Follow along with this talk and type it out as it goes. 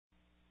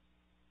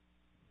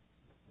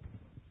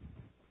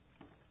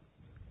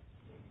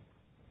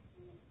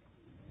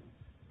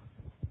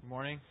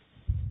morning.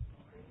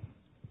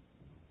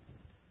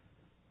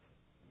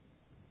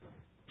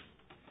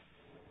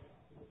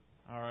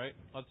 All right,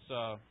 let's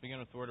begin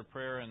with the word of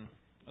prayer, and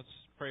let's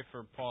pray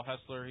for Paul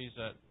Hessler. He's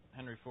at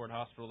Henry Ford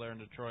Hospital there in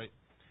Detroit.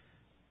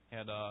 He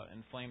had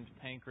inflamed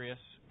pancreas,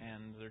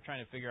 and they're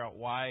trying to figure out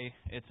why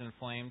it's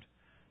inflamed.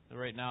 So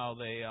right now,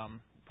 they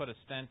put a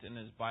stent in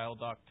his bile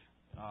duct,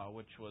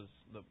 which was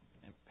the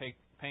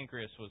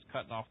pancreas was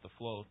cutting off the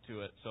flow to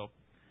it. So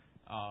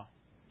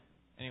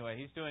anyway,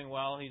 he's doing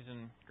well. He's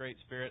in great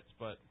spirits,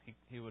 but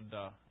he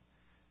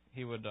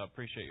would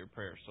appreciate your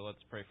prayers. So let's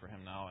pray for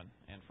him now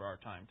and for our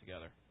time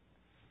together.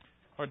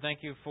 Lord, thank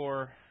you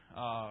for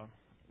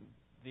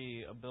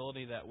the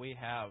ability that we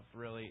have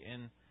really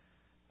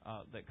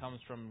that comes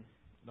from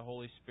the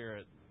Holy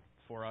Spirit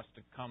for us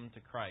to come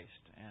to Christ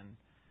and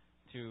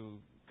to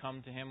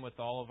come to Him with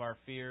all of our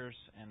fears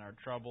and our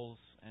troubles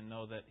and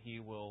know that He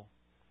will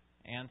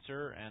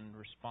answer and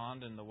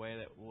respond in the way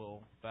that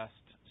will best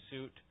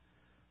suit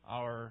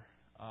our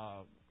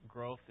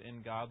growth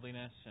in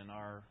godliness and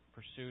our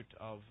pursuit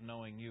of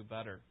knowing You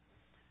better.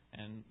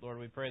 And Lord,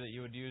 we pray that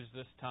You would use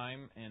this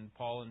time in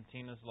Paul and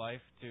Tina's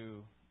life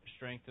to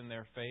strengthen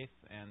their faith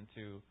and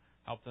to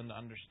help them to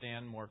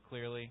understand more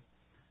clearly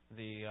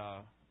the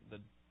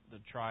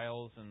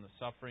trials and the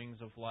sufferings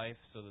of life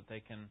so that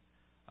they can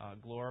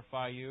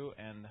glorify You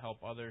and help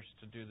others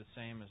to do the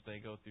same as they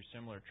go through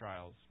similar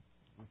trials.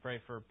 We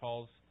pray for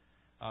Paul's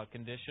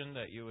condition,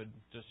 that You would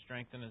just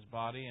strengthen his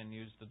body and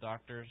use the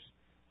doctors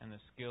and the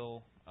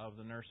skill of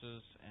the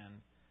nurses and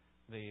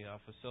the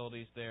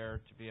facilities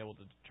there to be able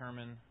to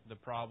determine the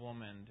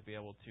problem and to be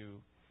able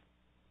to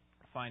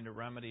find a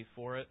remedy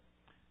for it.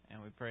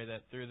 And we pray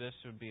that through this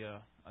would be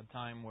a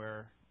time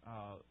where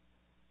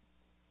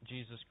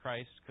Jesus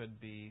Christ could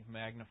be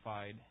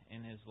magnified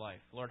in his life.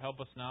 Lord, help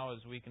us now as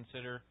we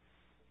consider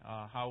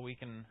how we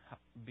can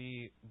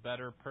be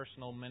better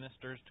personal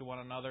ministers to one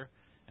another.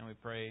 And we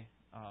pray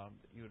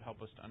You would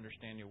help us to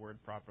understand Your word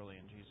properly.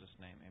 In Jesus'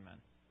 name, amen.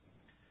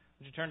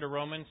 Would you turn to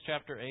Romans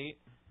chapter 8?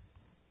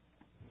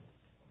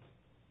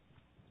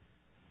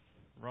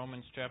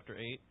 Romans chapter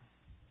 8.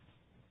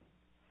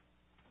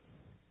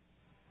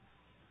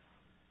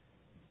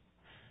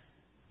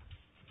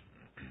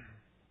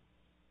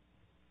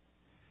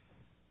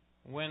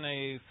 When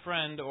a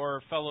friend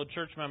or fellow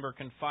church member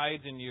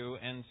confides in you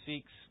and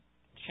seeks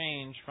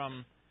change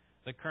from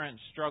the current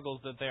struggles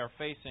that they are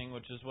facing,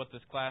 which is what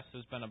this class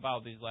has been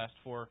about, these last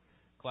 4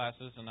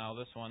 classes and now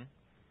this one,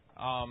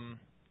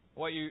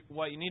 what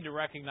you need to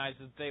recognize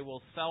is they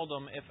will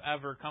seldom, if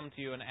ever, come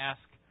to you and ask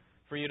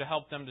for you to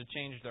help them to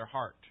change their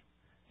heart.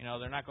 You know,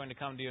 they're not going to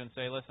come to you and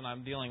say, listen,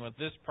 I'm dealing with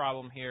this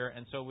problem here,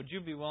 and so would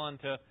you be willing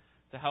to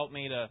help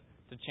me to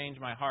change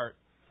my heart?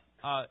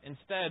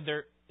 Instead,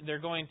 they're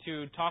going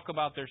to talk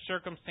about their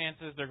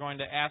circumstances. They're going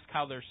to ask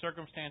how their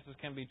circumstances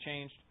can be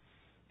changed.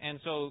 And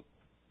so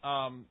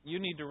you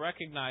need to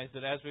recognize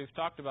that, as we've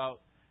talked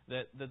about,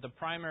 that the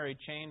primary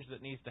change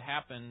that needs to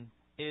happen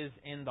is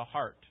in the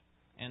heart.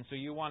 And so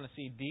you want to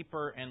see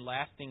deeper and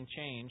lasting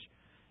change.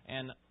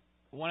 And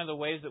one of the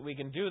ways that we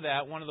can do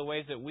that, one of the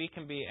ways that we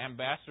can be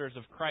ambassadors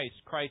of Christ,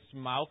 Christ's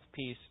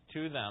mouthpiece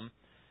to them,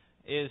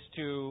 is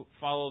to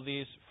follow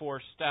these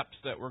 4 steps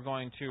that we're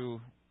going to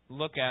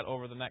look at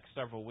over the next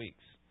several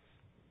weeks.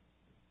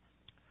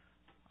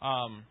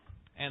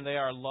 And they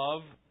are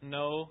love,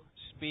 know,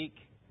 speak,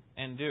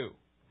 and do.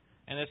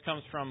 And this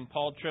comes from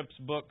Paul Tripp's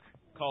book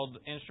called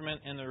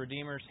Instrument in the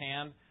Redeemer's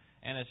Hand.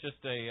 And it's just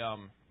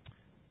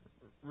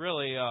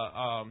really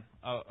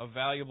a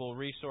valuable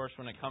resource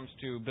when it comes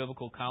to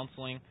biblical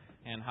counseling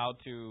and how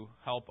to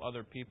help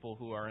other people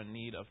who are in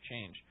need of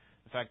change.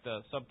 In fact, the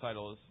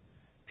subtitle is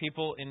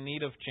People in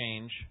Need of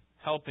Change,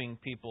 Helping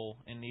People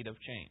in Need of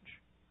Change.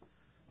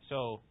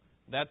 So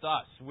that's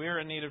us. We're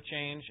in need of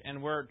change,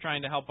 and we're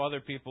trying to help other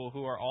people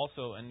who are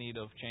also in need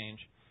of change.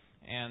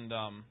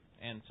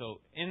 And so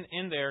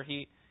in there,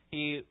 he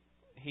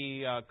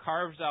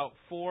carves out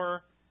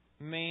 4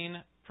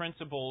 main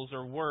principles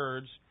or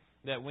words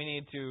that we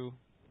need to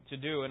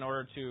do in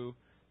order to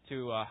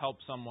help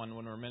someone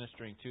when we're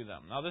ministering to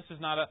them. Now, this is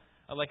not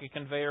like a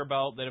conveyor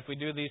belt that if we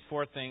do these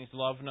 4 things,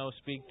 love, know,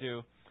 speak,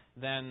 do,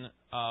 then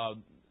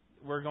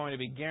we're going to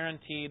be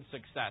guaranteed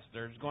success.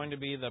 There's going to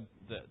be the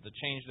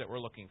change that we're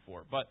looking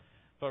for. But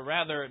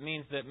rather, it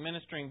means that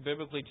ministering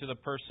biblically to the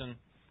person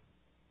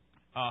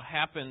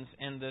happens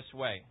in this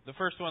way. The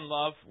first one,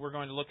 love, we're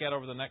going to look at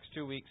over the next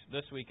 2 weeks,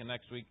 this week and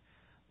next week.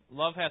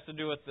 Love has to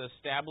do with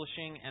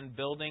establishing and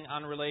building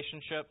on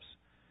relationships.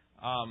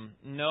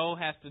 Know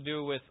has to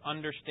do with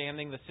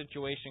understanding the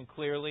situation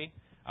clearly.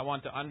 I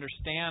want to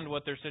understand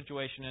what their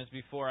situation is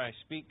before I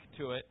speak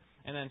to it.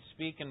 And then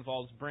speak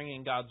involves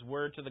bringing God's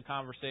Word to the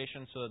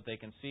conversation so that they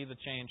can see the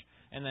change.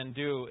 And then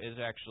do is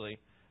actually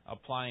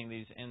applying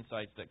these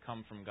insights that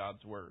come from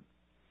God's Word.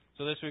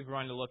 So this week we're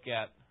going to look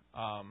at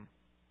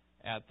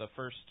the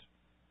first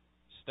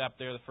step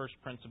there, the first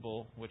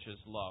principle, which is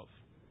love.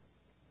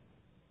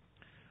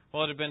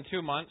 Well, it had been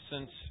 2 months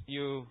since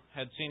you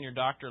had seen your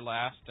doctor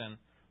last, and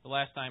the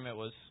last time it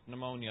was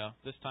pneumonia.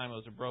 This time it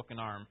was a broken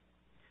arm.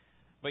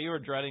 but you were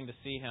dreading to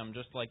see him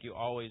just like you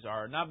always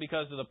are. Not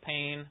because of the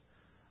pain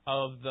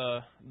of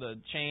the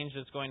change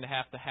that's going to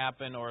have to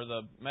happen, or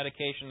the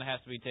medication that has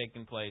to be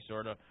taken place,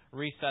 or to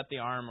reset the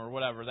arm or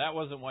whatever. That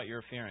wasn't what you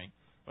were fearing.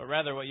 But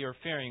rather what you were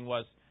fearing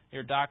was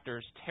your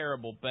doctor's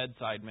terrible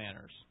bedside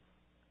manners.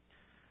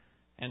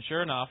 And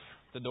sure enough,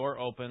 the door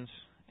opens,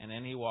 and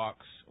in he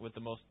walks with the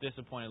most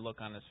disappointed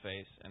look on his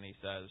face, and he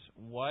says,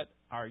 "What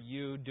are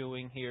you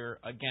doing here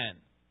again?"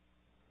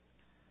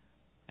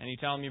 And you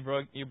tell him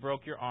you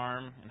broke your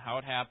arm and how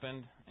it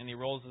happened, and he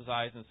rolls his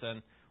eyes and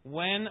said,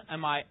 "When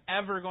am I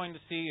ever going to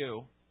see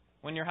you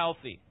when you're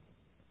healthy?"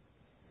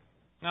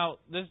 Now,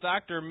 this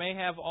doctor may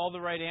have all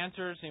the right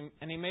answers,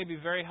 and he may be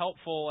very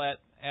helpful at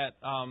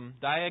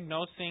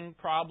diagnosing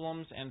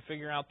problems and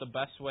figuring out the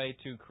best way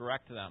to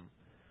correct them.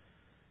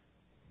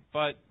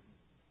 But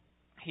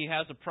he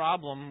has a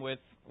problem with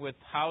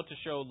how to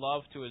show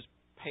love to his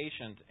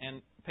patients,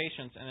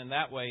 and in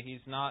that way,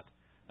 he's not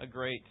a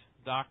great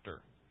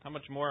doctor. How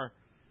much more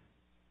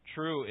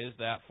true is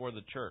that for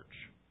the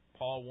church?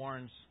 Paul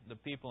warns the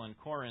people in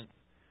Corinth,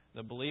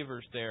 the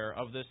believers there,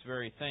 of this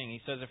very thing. He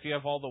says, if you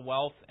have all the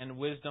wealth and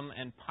wisdom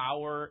and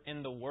power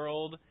in the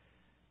world,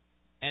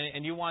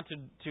 and you want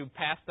to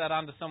pass that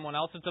on to someone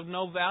else, it's of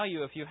no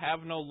value if you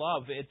have no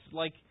love. It's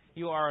like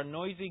you are a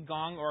noisy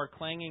gong or a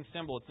clanging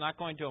cymbal. It's not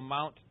going to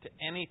amount to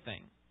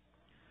anything.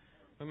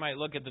 We might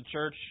look at the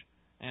church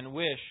and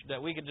wish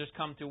that we could just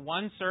come to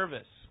one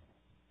service,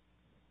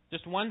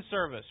 just one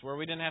service where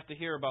we didn't have to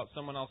hear about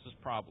someone else's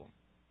problem.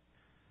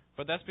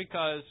 But that's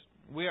because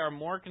we are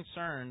more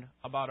concerned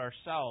about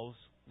ourselves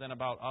than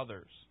about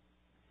others.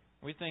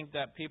 We think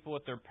that people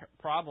with their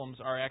problems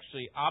are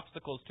actually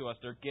obstacles to us.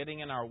 They're getting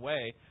in our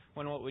way,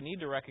 when what we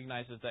need to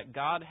recognize is that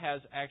God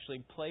has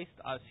actually placed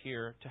us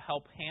here to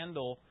help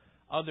handle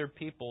other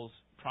people's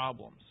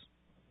problems.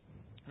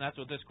 And that's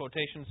what this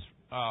quotation's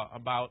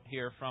about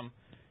here from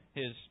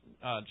his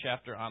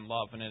chapter on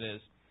love, and it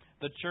is,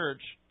 the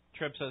church,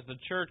 Tripp says, the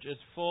church is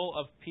full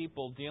of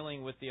people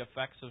dealing with the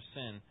effects of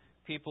sin,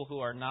 people who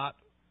are not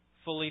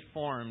fully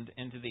formed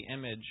into the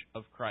image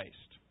of Christ.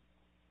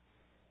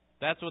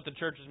 That's what the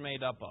church is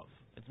made up of.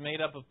 It's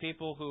made up of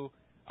people who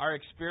are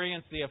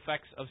experiencing the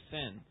effects of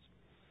sins.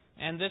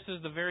 And this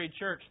is the very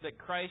church that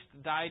Christ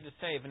died to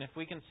save. And if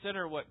we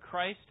consider what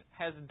Christ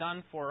has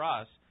done for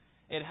us,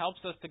 it helps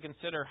us to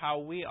consider how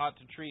we ought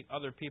to treat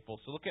other people.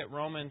 So look at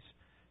Romans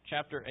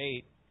chapter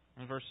 8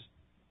 and verse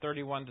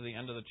 31 to the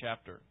end of the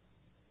chapter.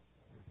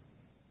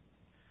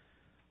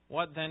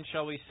 What then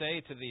shall we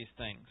say to these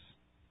things?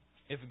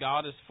 If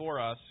God is for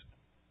us,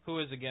 who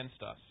is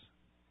against us?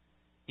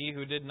 He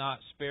who did not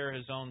spare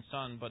his own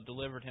Son, but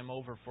delivered him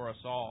over for us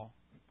all,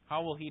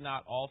 how will he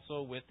not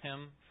also with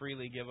him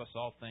freely give us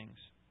all things?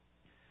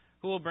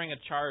 Who will bring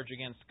a charge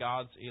against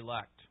God's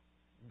elect?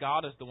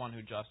 God is the one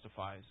who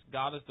justifies.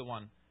 God is the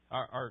one,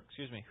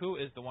 who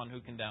is the one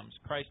who condemns?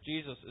 Christ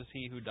Jesus is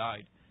he who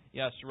died.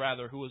 Yes,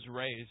 rather, who was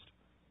raised,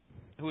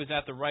 who is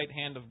at the right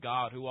hand of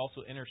God, who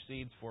also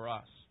intercedes for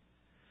us.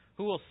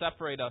 Who will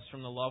separate us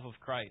from the love of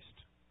Christ?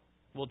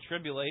 Will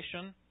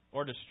tribulation,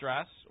 or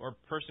distress, or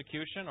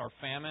persecution, or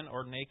famine,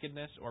 or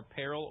nakedness, or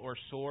peril, or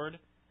sword?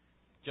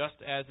 Just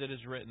as it is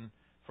written,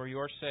 for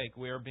your sake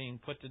we are being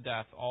put to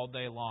death all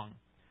day long.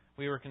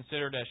 We were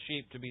considered as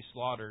sheep to be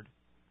slaughtered.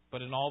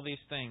 But in all these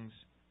things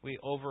we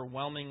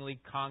overwhelmingly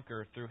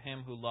conquer through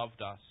him who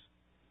loved us.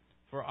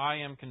 For I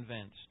am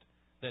convinced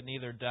that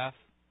neither death,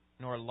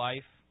 nor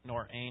life,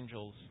 nor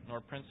angels, nor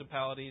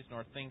principalities,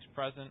 nor things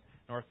present,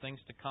 nor things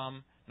to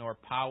come, nor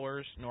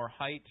powers, nor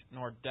height,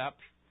 nor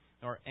depth,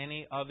 nor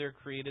any other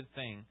created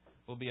thing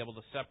will be able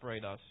to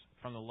separate us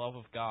from the love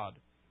of God,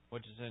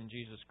 which is in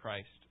Jesus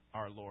Christ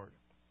our Lord.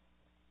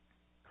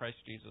 Christ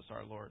Jesus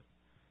our Lord.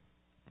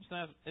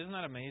 Isn't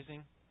that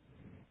amazing?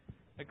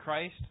 That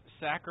Christ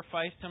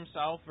sacrificed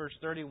himself, verse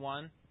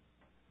 31,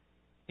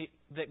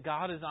 that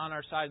God is on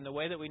our side. And the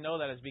way that we know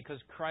that is because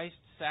Christ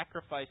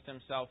sacrificed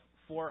himself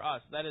for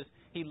us. That is,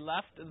 he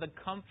left the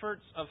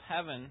comforts of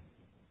heaven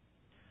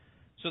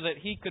so that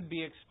he could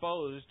be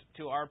exposed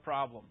to our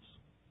problems.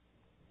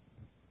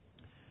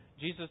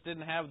 Jesus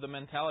didn't have the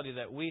mentality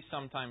that we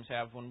sometimes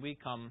have when we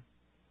come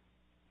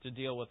to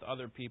deal with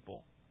other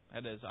people.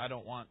 That is, I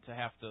don't want to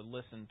have to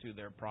listen to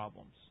their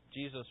problems.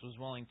 Jesus was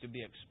willing to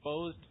be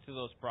exposed to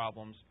those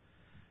problems,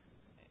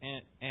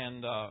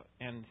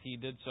 and he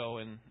did so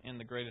in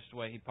the greatest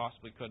way he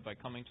possibly could by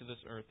coming to this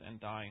earth and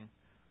dying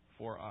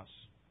for us.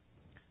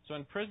 So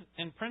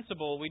in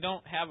principle, we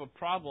don't have a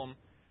problem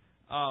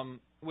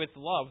with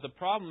love. The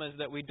problem is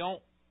that we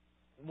don't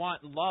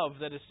want love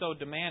that is so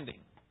demanding.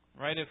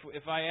 Right?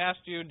 If I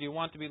asked you, do you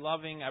want to be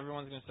loving?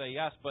 Everyone's going to say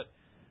yes.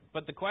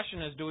 But the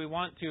question is, do we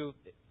want to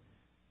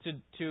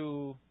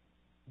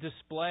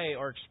display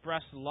or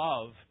express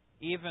love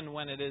even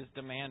when it is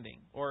demanding,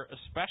 or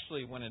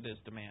especially when it is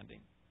demanding?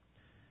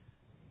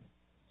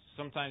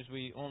 Sometimes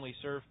we only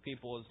serve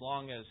people as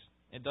long as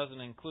it doesn't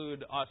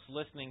include us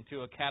listening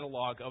to a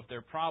catalog of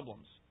their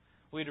problems.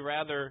 We'd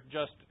rather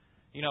just,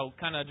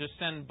 kind of just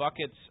send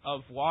buckets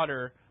of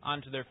water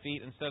onto their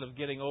feet instead of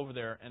getting over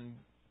there and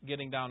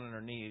getting down on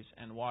our knees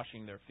and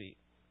washing their feet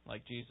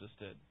like Jesus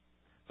did.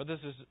 But this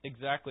is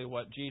exactly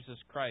what Jesus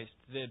Christ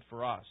did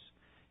for us.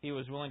 He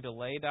was willing to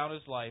lay down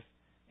His life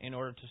in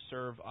order to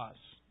serve us.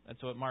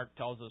 That's what Mark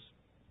tells us.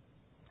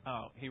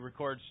 He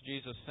records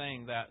Jesus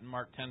saying that in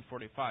Mark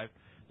 10:45.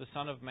 The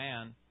Son of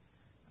Man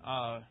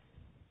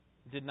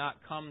did not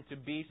come to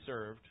be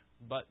served,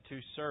 but to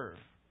serve,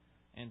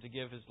 and to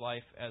give His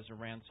life as a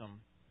ransom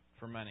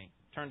for many.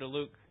 Turn to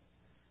Luke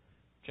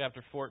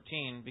chapter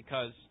 14,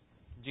 because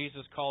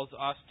Jesus calls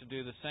us to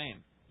do the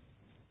same.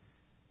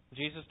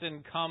 Jesus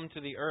didn't come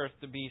to the earth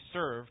to be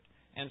served,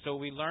 and so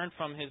we learned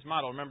from His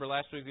model. Remember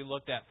last week we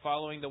looked at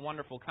following the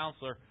wonderful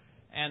counselor.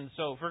 And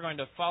so if we're going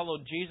to follow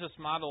Jesus'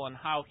 model and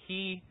how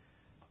He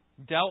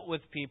dealt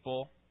with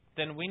people,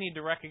 then we need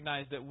to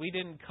recognize that we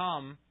don't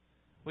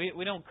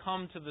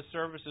come to the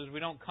services,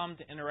 we don't come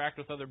to interact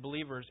with other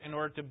believers in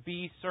order to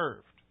be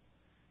served,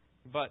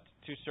 but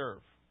to serve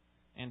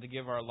and to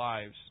give our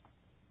lives.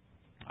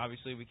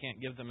 Obviously, we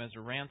can't give them as a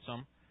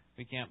ransom.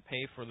 We can't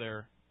pay for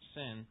their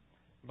sin,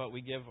 but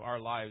we give our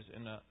lives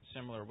in a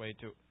similar way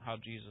to how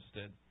Jesus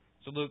did.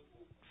 So Luke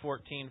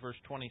 14, verse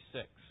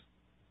 26.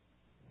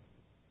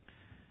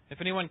 If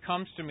anyone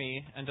comes to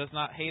me and does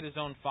not hate his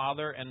own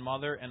father and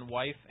mother and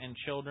wife and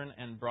children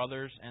and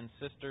brothers and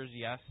sisters,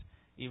 yes,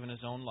 even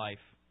his own life,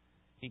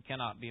 he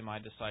cannot be my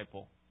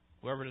disciple.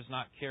 Whoever does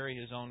not carry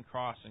his own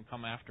cross and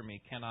come after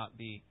me cannot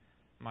be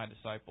my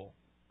disciple.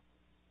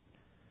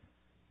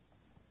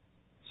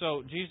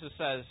 So Jesus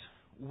says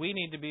we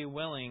need to be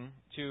willing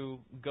to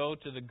go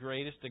to the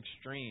greatest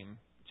extreme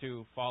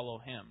to follow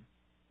Him.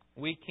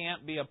 We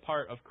can't be a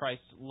part of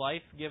Christ's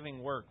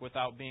life-giving work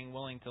without being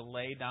willing to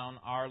lay down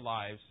our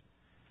lives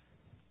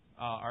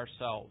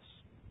ourselves.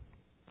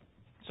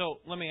 So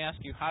let me ask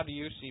you, how do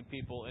you see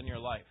people in your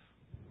life?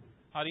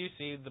 How do you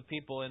see the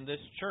people in this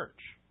church?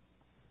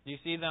 Do you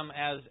see them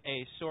as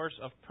a source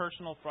of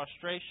personal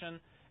frustration,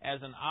 as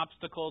an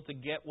obstacle to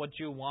get what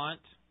you want?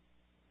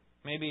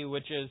 Maybe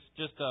which is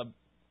just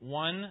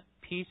one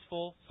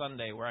peaceful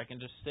Sunday where I can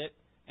just sit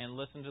and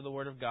listen to the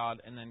Word of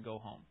God and then go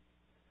home.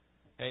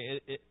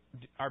 Okay,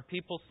 are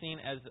people seen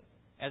as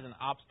an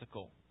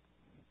obstacle?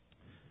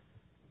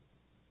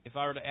 If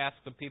I were to ask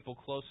the people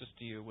closest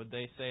to you, would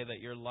they say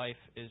that your life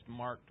is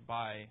marked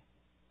by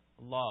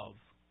love?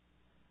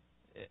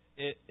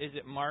 Is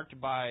it marked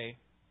by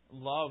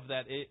love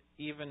that it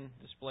even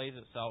displays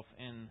itself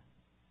in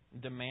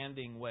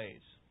demanding ways?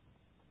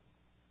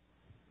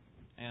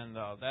 And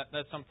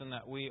that's something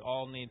that we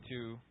all need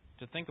to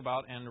think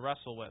about and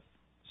wrestle with.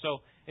 So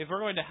if we're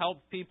going to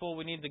help people,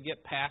 we need to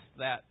get past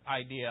that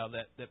idea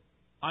that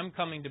I'm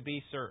coming to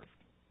be served.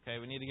 Okay,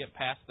 we need to get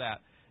past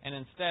that. And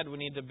instead, we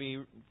need to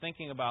be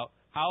thinking about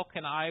how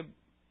can I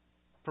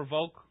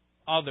provoke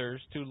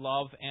others to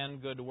love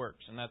and good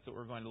works. And that's what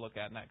we're going to look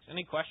at next.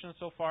 Any questions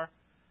so far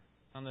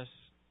on this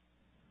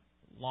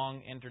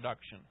long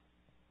introduction?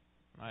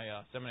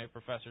 My seminary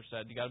professor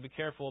said, you got to be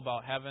careful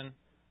about having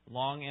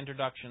long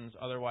introductions,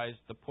 otherwise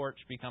the porch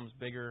becomes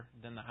bigger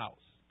than the house.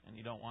 And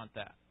you don't want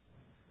that.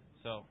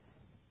 So,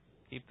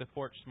 keep the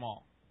porch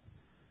small.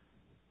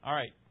 All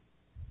right.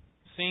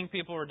 Seeing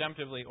people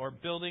redemptively, or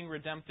building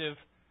redemptive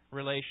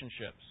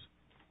relationships.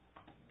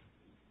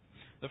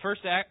 The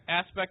first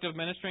aspect of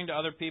ministering to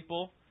other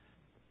people,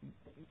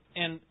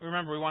 and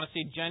remember, we want to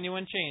see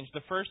genuine change.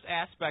 The first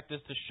aspect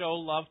is to show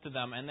love to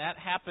them, and that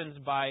happens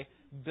by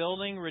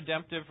building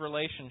redemptive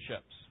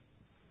relationships.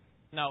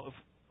 Now,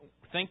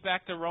 think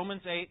back to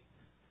Romans 8.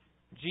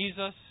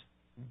 Jesus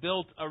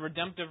built a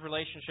redemptive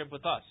relationship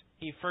with us.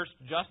 He first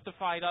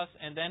justified us,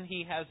 and then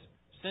He has,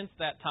 since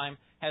that time,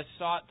 has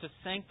sought to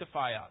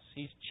sanctify us.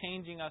 He's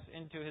changing us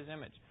into His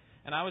image.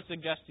 And I would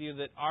suggest to you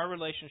that our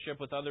relationship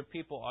with other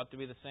people ought to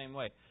be the same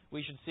way.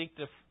 We should seek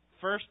to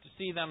first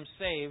see them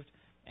saved,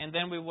 and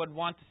then we would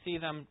want to see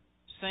them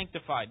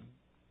sanctified,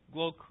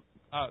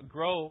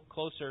 grow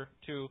closer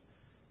to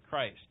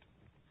Christ.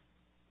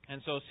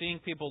 And so seeing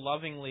people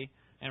lovingly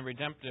and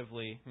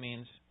redemptively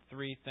means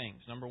three things.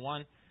 Number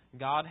one,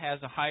 God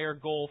has a higher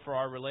goal for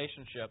our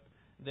relationship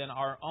than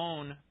our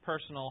own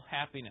personal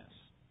happiness.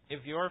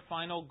 If your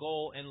final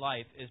goal in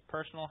life is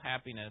personal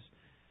happiness,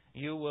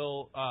 you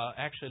will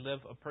actually live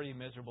a pretty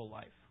miserable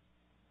life.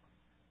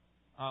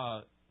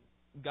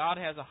 God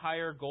has a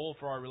higher goal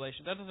for our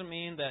relationship. That doesn't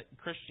mean that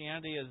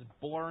Christianity is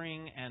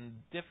boring and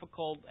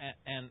difficult,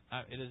 and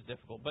it is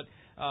difficult, but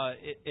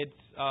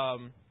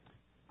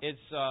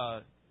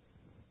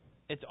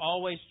it's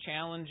always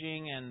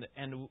challenging and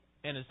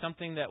it's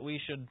something that we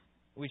should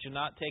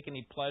not take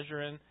any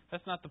pleasure in.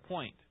 That's not the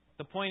point.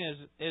 The point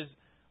is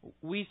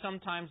we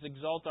sometimes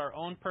exalt our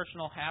own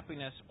personal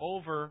happiness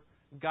over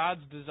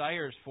God's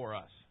desires for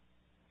us.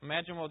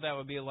 Imagine what that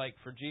would be like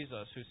for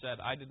Jesus, who said,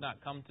 I did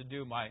not come to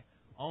do my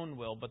own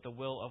will, but the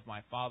will of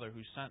my Father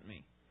who sent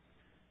me.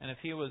 And if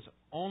He was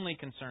only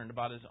concerned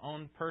about His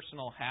own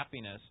personal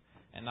happiness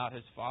and not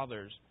His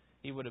Father's,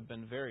 He would have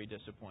been very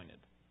disappointed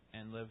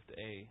and lived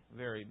a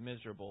very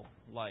miserable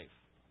life.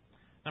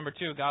 Number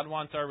two, God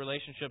wants our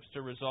relationships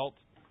to result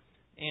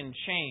in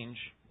change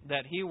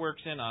that He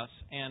works in us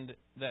and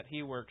that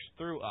He works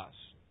through us.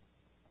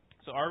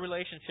 So our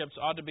relationships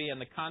ought to be in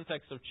the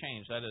context of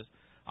change. That is,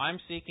 I'm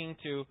seeking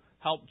to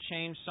help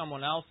change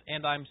someone else,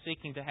 and I'm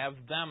seeking to have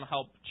them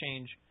help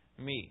change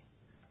me.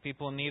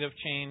 People in need of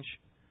change,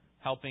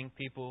 helping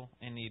people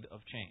in need of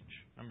change.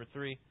 Number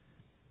 3,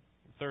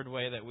 the third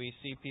way that we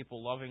see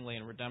people lovingly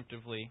and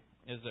redemptively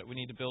is that we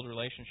need to build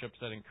relationships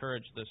that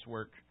encourage this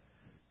work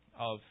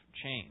of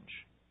change.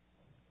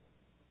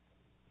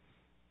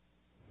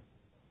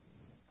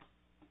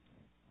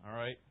 All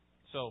right?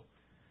 So,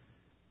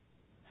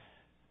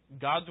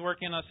 God's work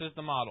in us is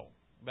the model.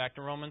 Back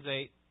to Romans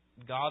 8.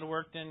 God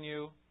worked in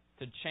you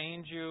to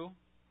change you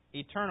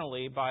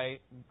eternally by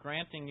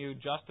granting you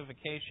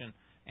justification.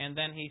 And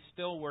then He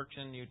still works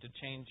in you to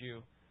change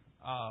you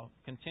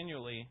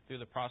continually through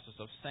the process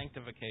of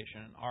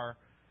sanctification.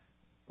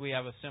 We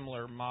have a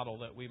similar model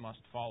that we must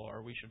follow,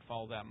 or we should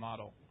follow that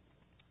model.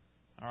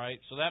 All right,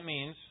 so that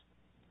means,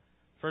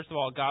 first of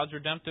all, God's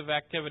redemptive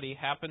activity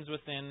happens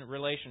within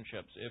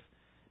relationships. If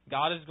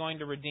God is going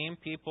to redeem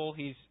people,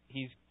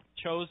 He's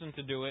chosen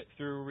to do it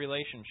through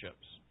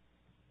relationships.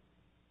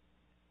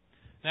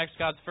 Next,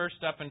 God's first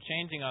step in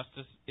changing us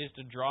is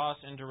to draw us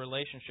into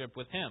relationship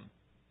with Him.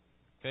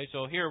 Okay,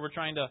 so here we're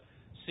trying to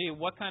see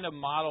what kind of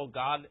model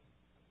God,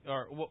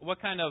 or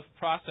what kind of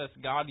process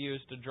God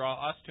used to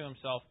draw us to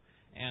Himself,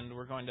 and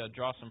we're going to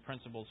draw some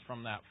principles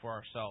from that for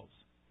ourselves.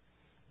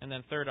 And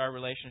then third, our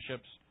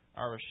relationships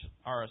are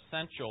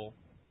essential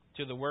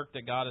to the work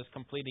that God is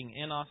completing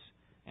in us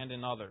and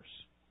in others.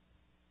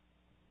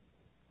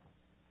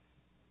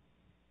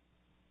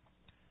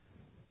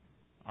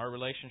 Our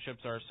relationships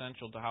are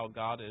essential to how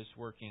God is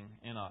working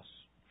in us.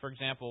 For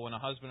example, when a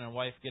husband and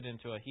wife get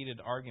into a heated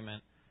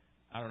argument,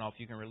 I don't know if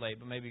you can relate,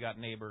 but maybe you got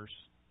neighbors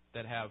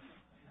that have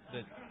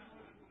that.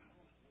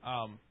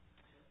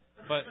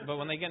 But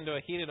when they get into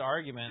a heated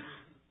argument,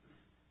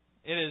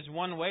 it is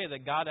one way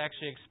that God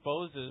actually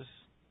exposes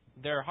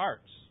their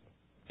hearts.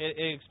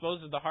 It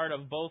exposes the heart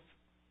of both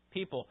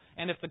people.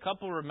 And if the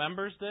couple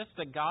remembers this,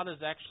 that God is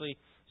actually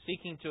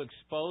seeking to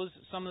expose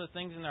some of the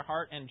things in their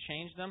heart and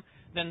change them,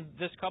 then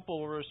this couple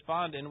will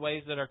respond in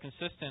ways that are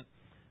consistent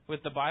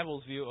with the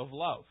Bible's view of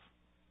love.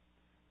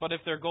 But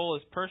if their goal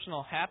is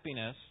personal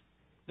happiness,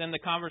 then the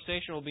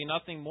conversation will be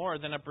nothing more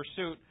than a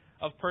pursuit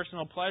of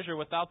personal pleasure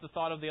without the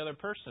thought of the other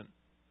person.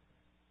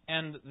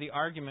 And the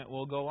argument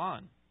will go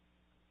on.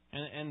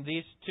 And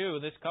these two,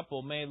 this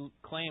couple, may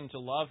claim to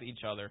love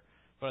each other,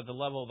 but at the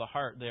level of the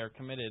heart, they are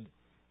committed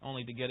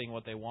only to getting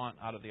what they want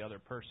out of the other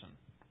person.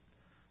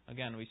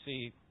 Again, we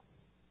see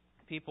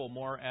people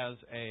more as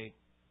a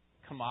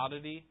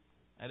commodity.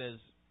 That is,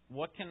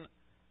 what can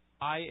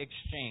I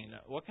exchange?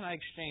 What can I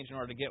exchange in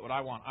order to get what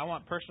I want? I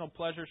want personal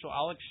pleasure, so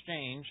I'll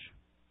exchange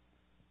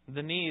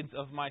the needs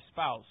of my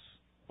spouse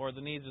or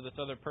the needs of this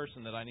other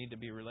person that I need to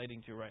be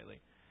relating to rightly.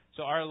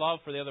 So our love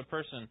for the other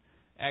person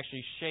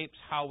actually shapes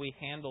how we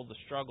handle the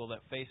struggle that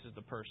faces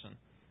the person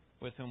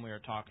with whom we are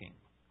talking.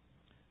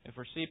 If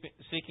we're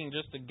seeking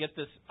just to get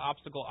this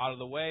obstacle out of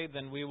the way,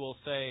 then we will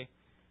say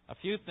a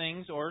few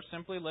things or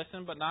simply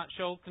listen but not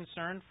show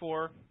concern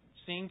for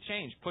seeing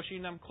change,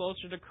 pushing them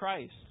closer to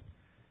Christ.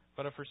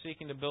 But if we're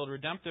seeking to build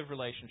redemptive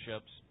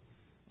relationships,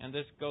 and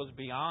this goes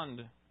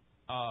beyond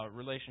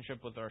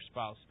relationship with our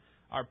spouse,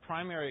 our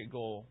primary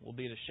goal will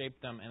be to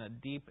shape them in a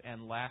deep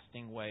and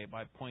lasting way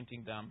by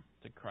pointing them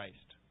to Christ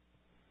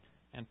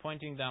and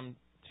pointing them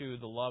to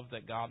the love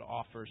that God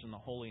offers and the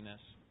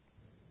holiness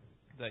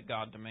that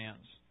God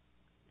demands.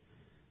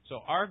 So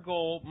our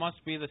goal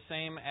must be the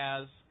same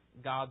as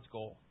God's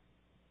goal,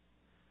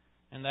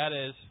 and that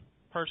is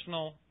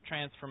personal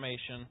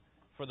transformation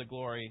for the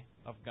glory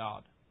of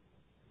God.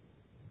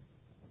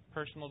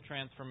 Personal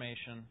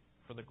transformation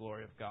for the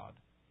glory of God.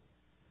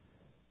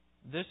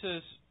 This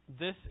is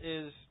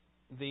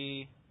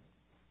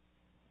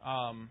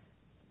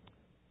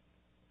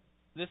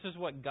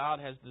what God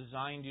has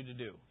designed you to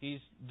do. He's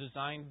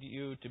designed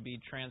you to be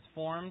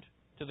transformed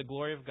to the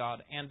glory of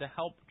God and to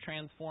help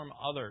transform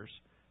others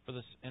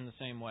in the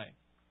same way.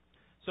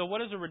 So what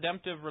does a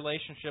redemptive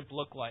relationship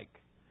look like?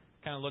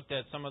 Kind of looked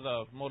at some of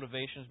the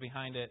motivations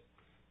behind it.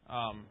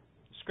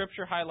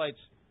 Scripture highlights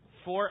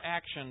four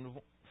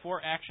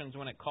actions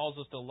when it calls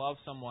us to love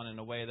someone in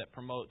a way that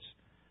promotes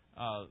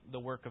the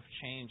work of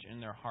change in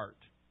their heart.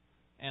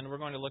 And we're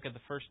going to look at the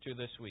first two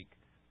this week.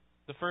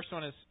 The first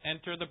one is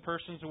enter the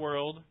person's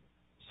world.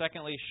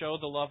 Secondly, show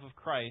the love of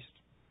Christ.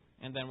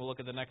 And then we'll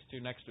look at the next two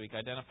next week.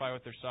 Identify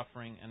with their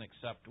suffering and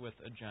accept with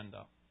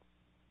agenda.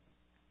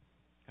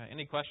 Okay,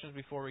 any questions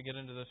before we get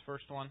into this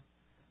first one?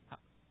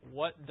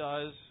 What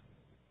does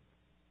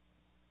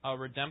a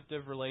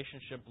redemptive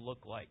relationship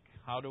look like?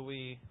 How do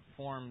we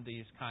form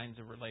these kinds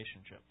of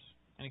relationships?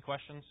 Any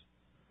questions?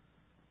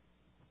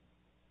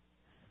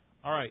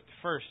 All right,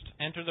 first,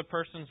 enter the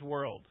person's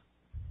world.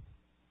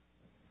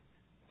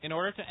 In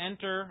order to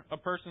enter a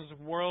person's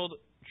world,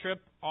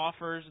 Tripp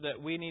offers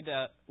that we need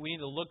to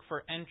look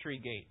for entry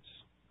gates.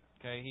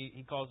 Okay,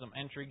 he calls them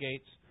entry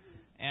gates,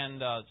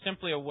 and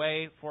simply a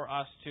way for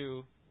us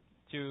to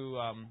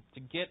to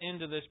get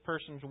into this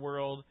person's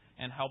world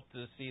and help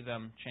to see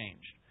them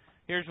changed.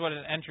 Here's what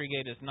an entry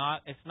gate is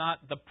not. It's not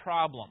the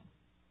problem.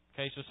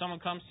 Okay, so someone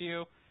comes to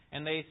you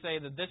and they say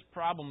that this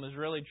problem is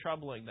really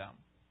troubling them.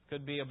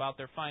 Could be about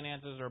their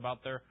finances or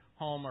about their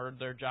home or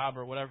their job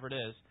or whatever it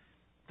is.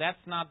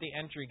 That's not the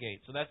entry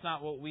gate. So that's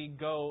not what we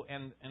go,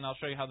 and I'll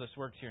show you how this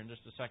works here in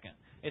just a second.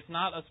 It's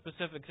not a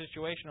specific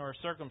situation or a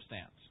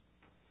circumstance.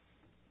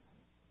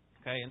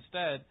 Okay,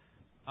 instead,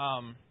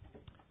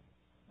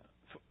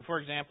 for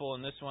example,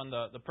 in this one,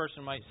 the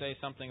person might say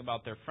something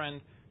about their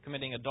friend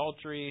committing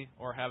adultery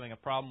or having a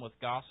problem with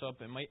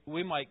gossip, and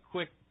we might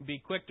be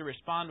quick to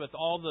respond with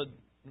all the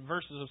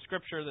verses of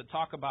Scripture that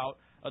talk about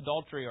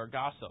adultery or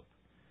gossip.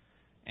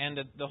 And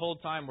the whole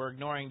time we're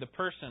ignoring the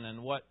person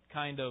and what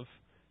kind of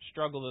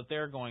struggle that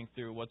they're going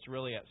through, what's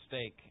really at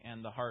stake,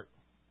 and the heart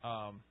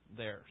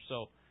there.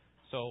 So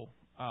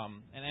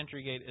an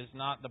entry gate is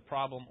not the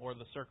problem or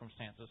the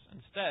circumstances.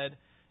 Instead,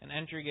 an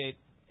entry gate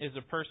is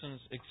a person's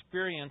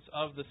experience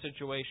of the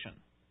situation.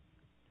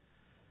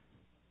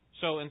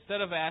 So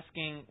instead of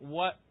asking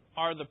what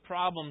are the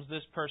problems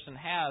this person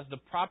has, the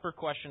proper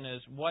question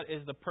is, what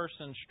is the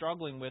person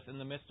struggling with in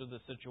the midst of the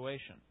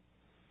situation?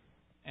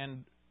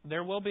 And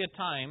there will be a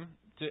time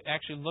to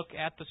actually look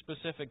at the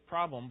specific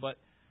problem, but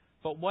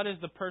what is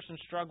the person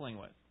struggling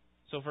with?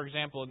 So, for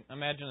example,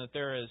 imagine that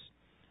there is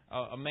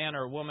a man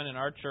or a woman in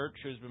our church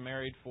who's been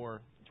married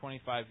for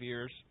 25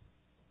 years.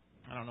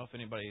 I don't know if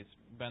anybody's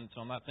been,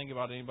 so I'm not thinking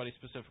about anybody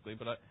specifically,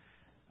 but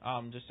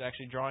just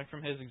actually drawing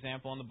from his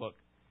example in the book.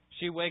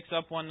 She wakes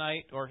up one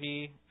night, or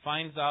he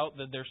finds out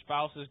that their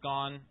spouse is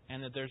gone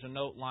and that there's a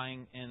note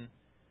lying in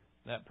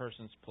that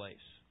person's place.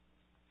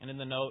 And in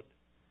the note,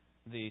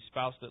 the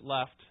spouse that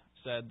left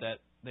said that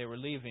they were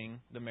leaving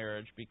the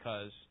marriage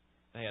because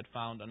they had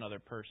found another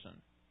person.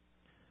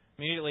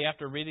 Immediately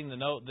after reading the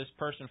note, this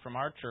person from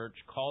our church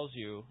calls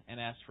you and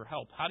asks for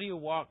help. How do you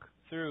walk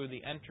through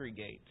the entry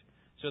gate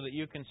so that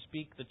you can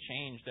speak the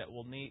change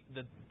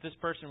that this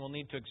person will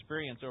need to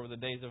experience over the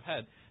days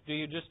ahead? Do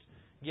you just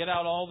get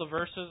out all the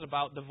verses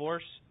about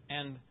divorce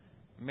and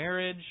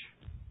marriage,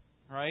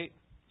 right?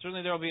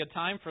 Certainly there will be a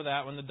time for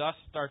that when the dust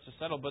starts to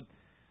settle, but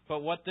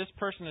what this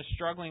person is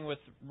struggling with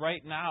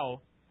right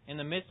now in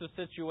the midst of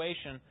the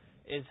situation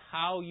is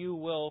how you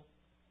will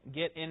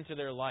get into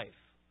their life.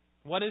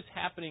 What is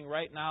happening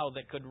right now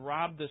that could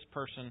rob this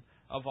person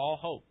of all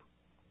hope?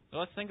 So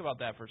let's think about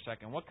that for a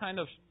second. What kind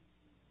of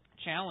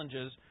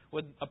challenges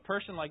would a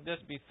person like this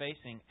be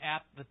facing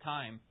at the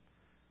time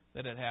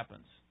that it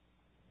happens?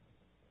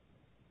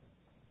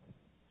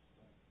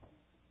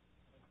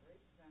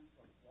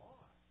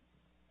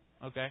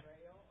 Okay.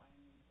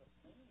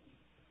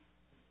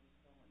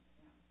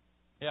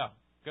 Yeah,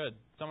 good.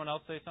 Someone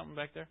else say something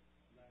back there?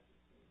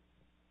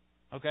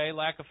 Okay,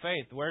 lack of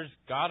faith. Where's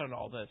God in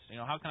all this?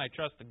 How can I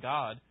trust a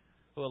God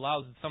who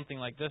allows something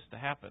like this to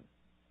happen?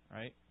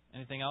 Right?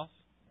 Anything else?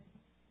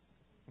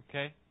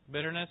 Okay.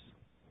 Bitterness?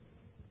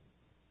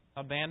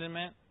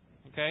 Abandonment?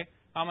 Okay.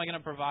 How am I going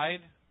to provide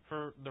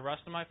for the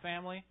rest of my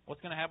family?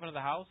 What's going to happen to the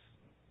house?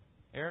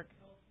 Eric?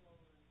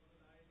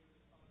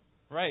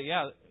 Right,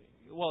 yeah.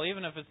 Well,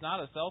 even if it's not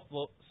a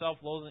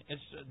self-loathing,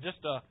 it's just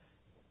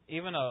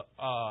even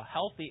a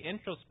healthy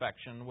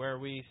introspection where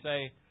we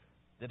say,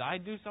 did I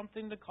do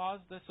something to cause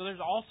this? So there's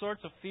all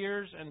sorts of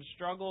fears and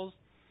struggles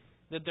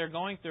that they're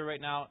going through right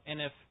now. And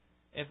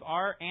if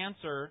our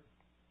answer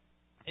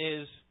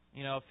is,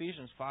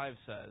 Ephesians 5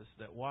 says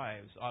that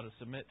wives ought to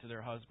submit to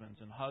their husbands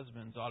and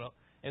husbands ought to,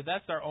 if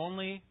that's our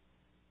only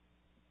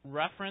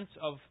reference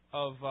of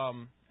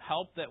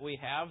help that we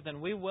have, then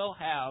we will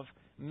have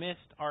missed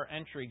our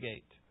entry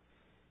gate.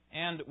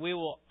 And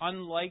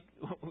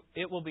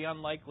it will be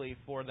unlikely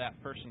for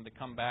that person to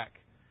come back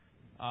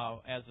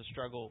as the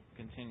struggle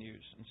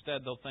continues.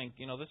 Instead, they'll think,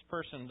 this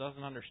person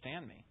doesn't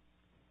understand me.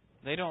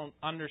 They don't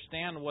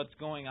understand what's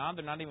going on.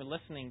 They're not even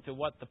listening to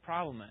what the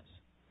problem is.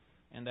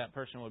 And that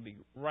person would be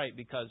right,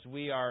 because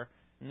we are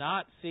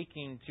not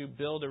seeking to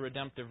build a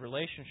redemptive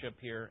relationship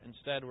here.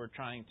 Instead, we're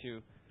trying to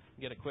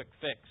get a quick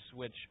fix,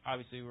 which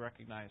obviously we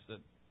recognize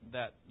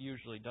that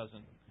usually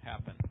doesn't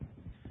happen.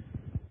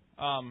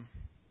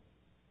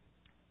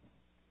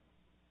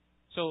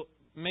 So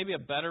maybe a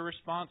better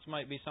response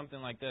might be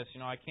something like this.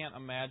 I can't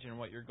imagine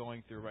what you're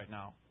going through right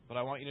now, but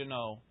I want you to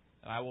know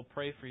that I will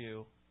pray for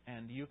you,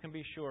 and you can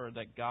be sure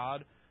that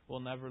God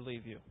will never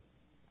leave you.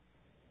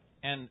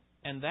 And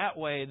that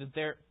way,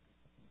 that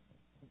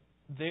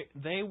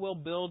they will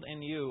build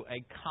in you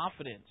a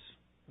confidence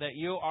that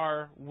you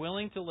are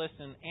willing to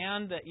listen,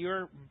 and that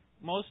you're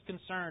most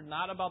concerned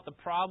not about the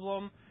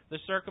problem, the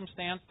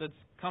circumstance that's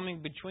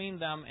coming between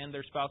them and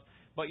their spouse,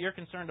 but you're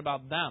concerned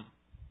about them,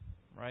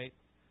 right?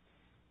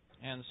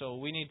 And so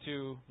we need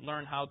to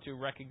learn how to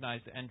recognize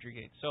the entry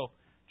gate. So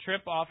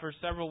Tripp offers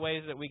several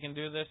ways that we can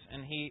do this,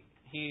 and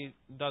he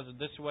does it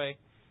this way.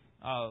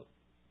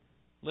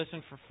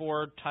 Listen for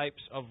 4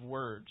 types of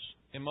words.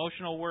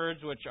 Emotional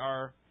words, which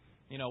are,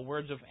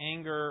 words of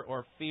anger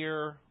or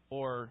fear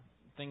or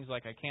things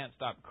like I can't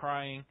stop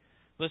crying.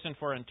 Listen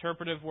for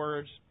interpretive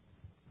words,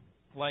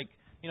 like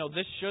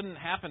this shouldn't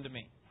happen to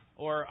me.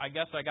 Or I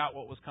guess I got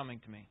what was coming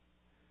to me.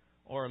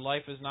 Or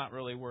life is not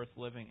really worth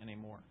living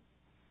anymore.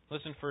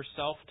 Listen for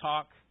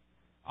self-talk.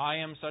 I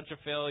am such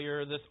a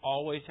failure. This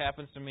always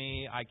happens to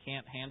me. I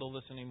can't handle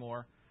this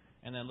anymore.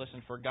 And then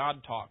listen for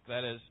God talk.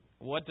 That is,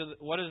 what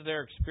is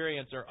their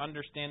experience or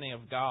understanding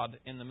of God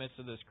in the midst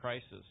of this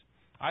crisis?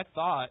 I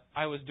thought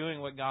I was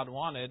doing what God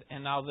wanted,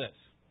 and now this.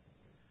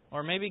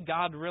 Or maybe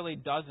God really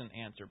doesn't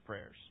answer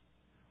prayers.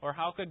 Or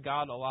how could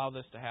God allow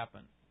this to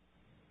happen?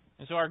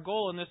 And so our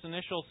goal in this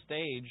initial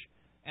stage,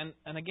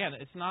 and again,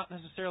 it's not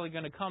necessarily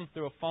going to come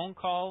through a phone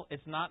call.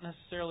 It's not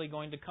necessarily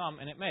going to come,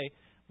 and it may,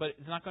 but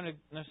it's not going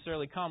to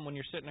necessarily come when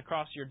you're sitting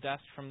across your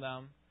desk from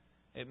them.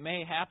 It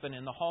may happen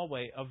in the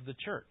hallway of the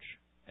church,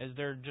 as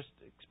they're just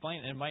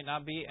explaining. It might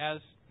not be as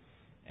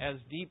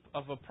deep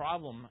of a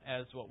problem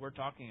as what we're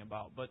talking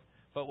about, but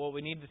what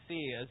we need to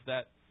see is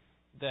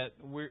that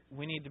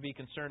we need to be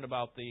concerned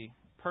about the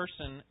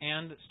person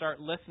and start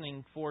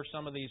listening for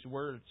some of these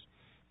words.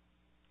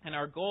 And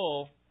our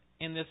goal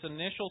in this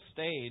initial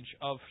stage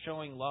of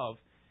showing love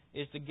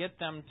is to get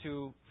them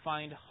to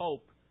find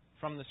hope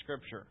from the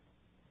Scripture.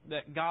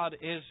 That God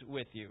is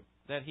with you.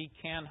 That He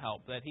can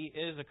help. That He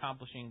is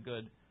accomplishing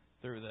good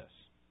through this.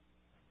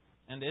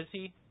 And is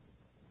He?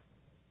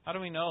 How do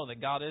we know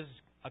that God is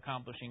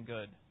accomplishing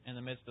good in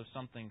the midst of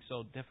something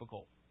so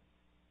difficult?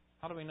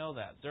 How do we know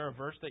that? Is there a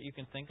verse that you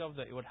can think of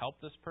that would help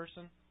this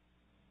person?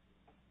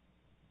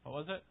 What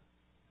was it?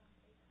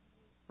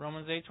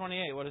 Romans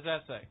 8:28. What does that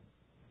say?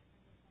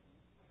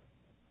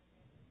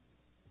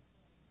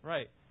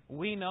 Right.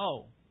 We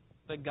know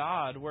that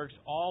God works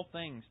all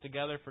things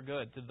together for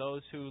good to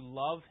those who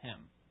love Him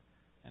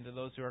and to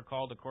those who are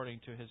called according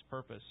to His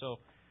purpose. So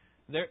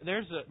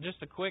there's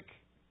just a quick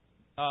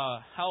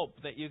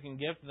help that you can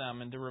give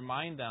them and to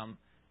remind them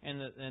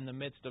in the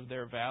midst of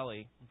their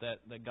valley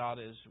that God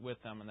is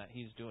with them and that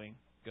He's doing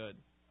good.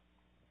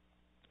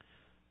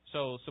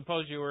 So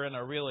suppose you were in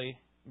a really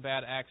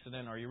bad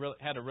accident or you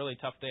had a really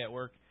tough day at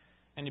work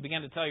and you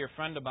began to tell your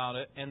friend about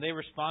it and they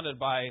responded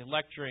by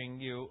lecturing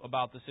you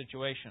about the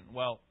situation.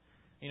 Well,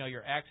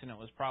 your accident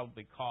was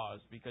probably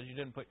caused because you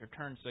didn't put your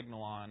turn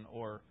signal on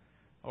or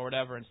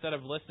whatever. Instead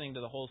of listening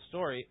to the whole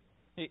story,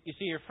 you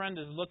see your friend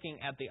is looking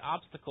at the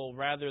obstacle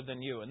rather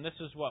than you. And this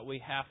is what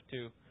we have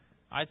to,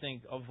 I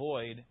think,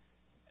 avoid.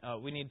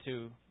 We need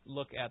to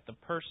look at the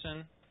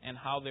person and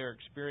how they're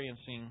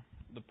experiencing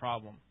the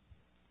problem.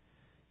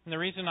 And the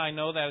reason I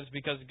know that is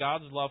because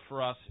God's love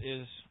for us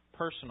is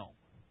personal.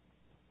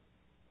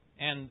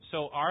 And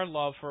so our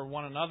love for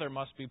one another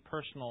must be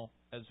personal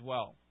as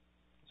well.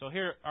 So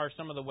here are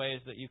some of the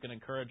ways that you can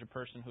encourage a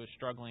person who is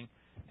struggling.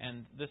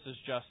 And this is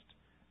just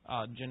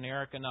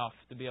generic enough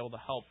to be able to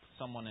help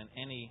someone in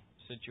any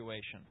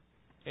situation.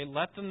 Okay,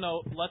 let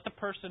the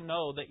person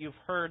know that you've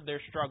heard their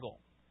struggle.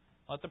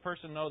 Let the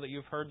person know that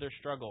you've heard their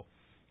struggle.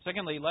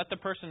 Secondly, let the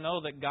person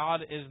know that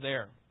God is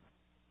there.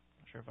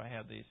 Not sure if I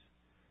have these.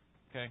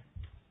 Okay.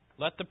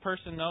 Let the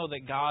person know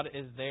that God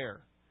is there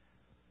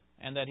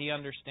and that He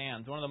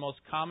understands. One of the most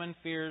common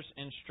fears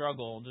in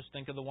struggle, just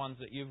think of the ones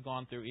that you've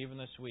gone through even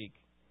this week,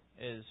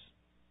 is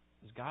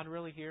God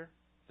really here?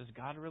 Does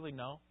God really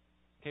know?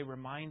 Okay,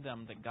 remind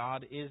them that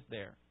God is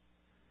there.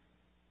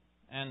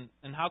 And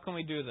how can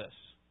we do this?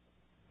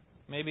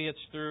 Maybe it's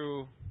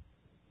through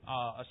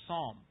a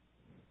psalm.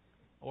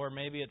 Or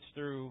maybe it's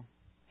through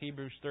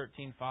Hebrews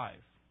 13:5.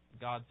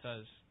 God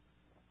says,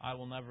 I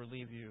will never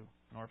leave you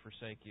nor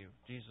forsake you.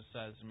 Jesus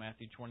says in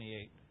Matthew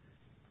 28,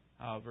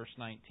 verse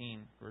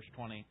 19, verse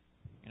 20,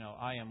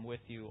 I am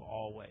with you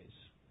always,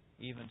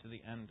 even to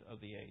the end of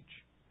the age.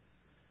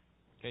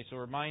 Okay, so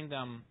remind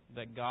them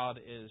that God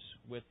is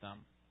with them.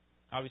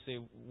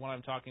 Obviously, what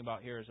I'm talking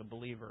about here is a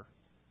believer.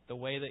 The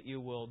way that you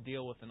will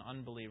deal with an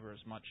unbeliever is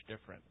much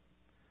different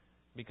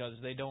because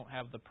they don't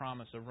have the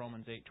promise of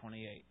Romans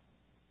 8:28.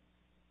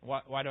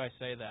 Why do I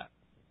say that?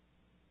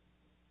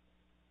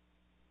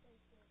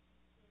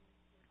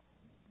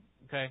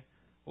 Okay.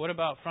 What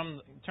about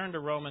turn to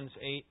Romans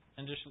 8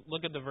 and just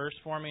look at the verse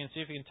for me and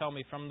see if you can tell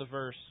me from the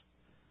verse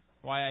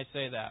why I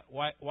say that.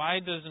 Why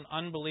does an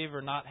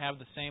unbeliever not have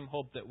the same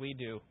hope that we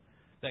do,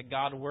 that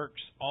God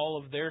works all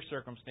of their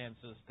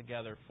circumstances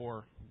together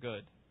for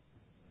good?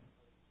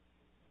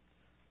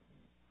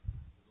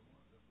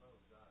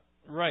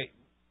 Right.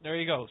 There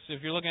you go. So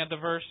if you're looking at the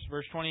verse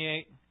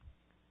 28,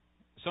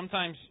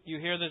 sometimes you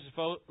hear this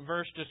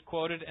verse just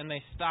quoted and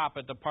they stop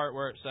at the part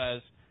where it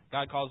says,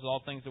 God causes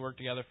all things to work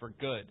together for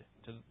good.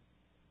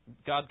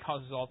 God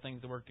causes all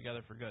things to work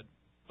together for good.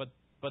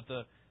 But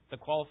the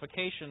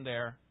qualification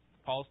there,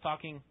 Paul's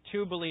talking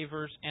to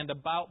believers and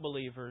about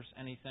believers,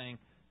 and he's saying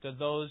to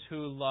those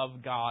who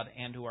love God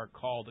and who are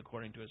called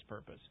according to His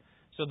purpose.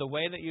 So the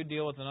way that you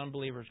deal with an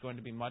unbeliever is going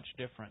to be much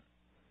different.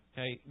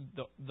 Okay,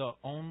 the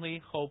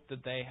only hope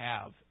that they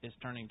have is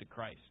turning to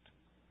Christ.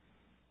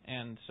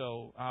 And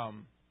so,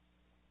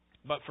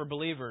 but for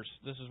believers,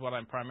 this is what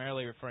I'm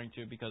primarily referring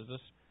to because this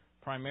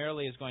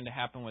primarily is going to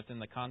happen within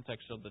the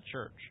context of the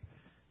church.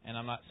 And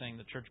I'm not saying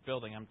the church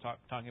building. I'm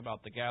talking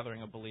about the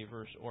gathering of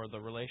believers or the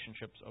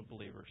relationships of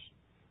believers.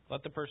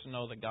 let the person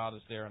know that God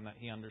is there and that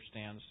He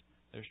understands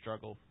their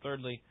struggle.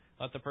 Thirdly,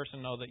 let the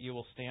person know that you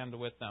will stand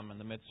with them in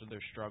the midst of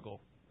their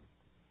struggle.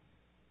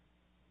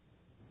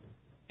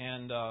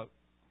 And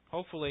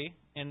hopefully,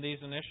 in these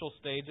initial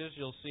stages,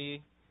 you'll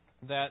see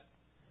that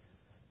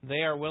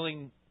they are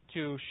willing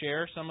to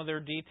share some of their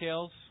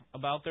details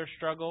about their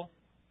struggle,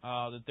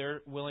 that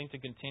they're willing to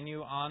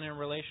continue on in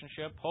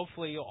relationship.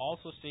 Hopefully, you'll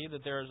also see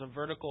that there is a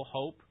vertical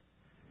hope,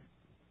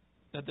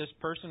 that this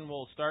person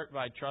will start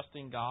by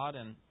trusting God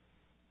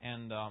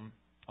and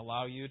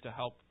allow you to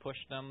help push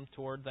them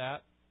toward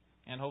that.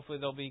 And hopefully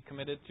they'll be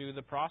committed to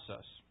the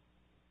process.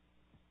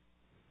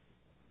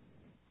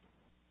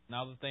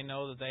 Now that they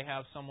know that they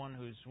have someone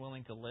who's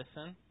willing to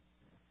listen,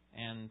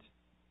 and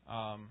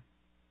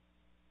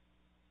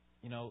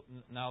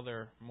now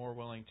they're more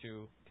willing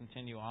to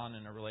continue on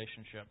in a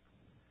relationship,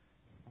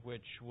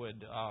 which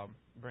would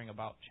bring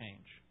about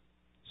change.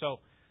 So,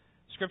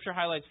 Scripture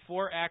highlights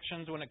 4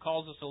 actions when it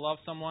calls us to love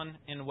someone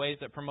in ways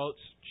that promotes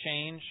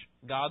change,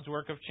 God's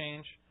work of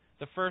change.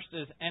 The first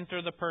is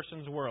enter the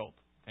person's world.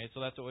 Okay, so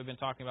that's what we've been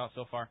talking about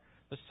so far.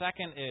 The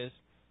second is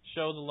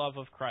show the love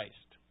of Christ.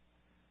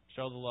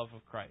 Show the love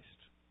of Christ.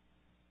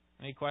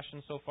 Any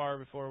questions so far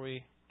before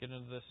we get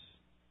into this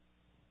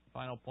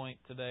final point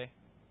today?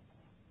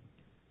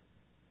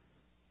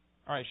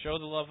 All right, show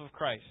the love of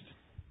Christ.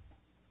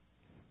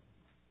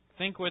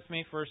 Think with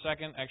me for a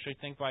second. Actually,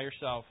 think by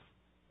yourself.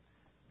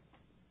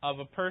 Of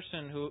a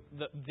person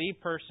the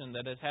person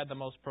that has had the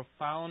most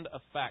profound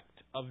effect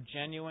of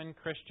genuine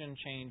Christian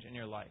change in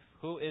your life.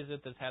 Who is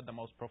it that's had the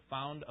most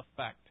profound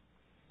effect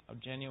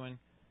of genuine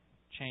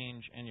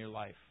change in your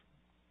life?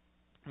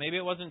 Maybe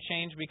it wasn't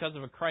change because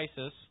of a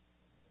crisis,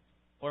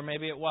 or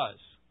maybe it was.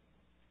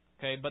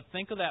 Okay, but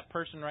think of that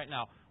person right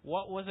now.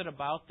 What was it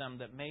about them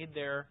that made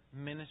their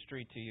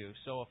ministry to you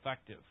so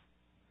effective?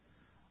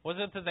 Was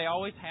it that they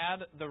always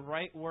had the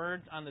right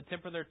words on the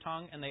tip of their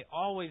tongue and they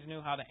always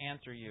knew how to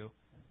answer you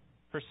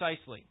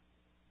precisely?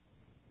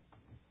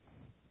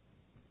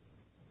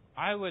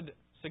 I would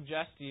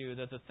suggest to you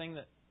that the thing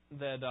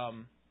that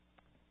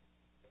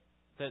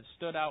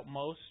stood out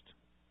most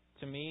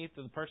to me,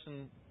 to the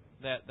person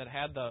that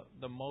had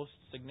the most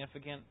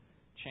significant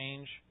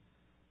change,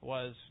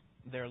 was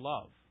their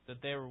love.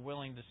 That they were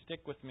willing to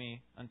stick with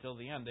me until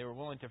the end. They were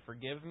willing to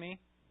forgive me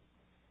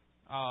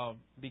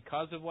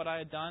because of what I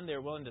had done. They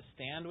were willing to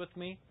stand with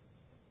me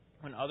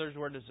when others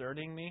were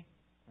deserting me.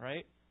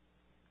 Right?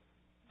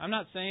 I'm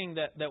not saying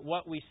that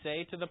what we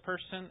say to the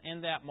person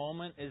in that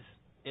moment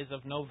is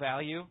of no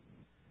value.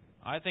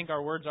 I think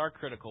our words are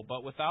critical,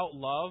 but without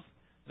love,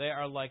 they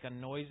are like a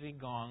noisy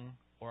gong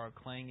or a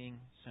clanging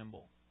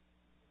cymbal.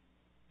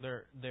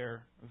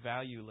 They're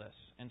valueless.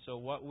 And so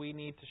what we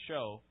need to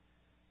show,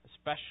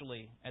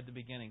 especially at the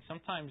beginning,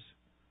 sometimes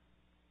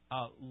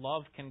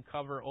love can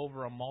cover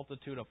over a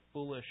multitude of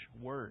foolish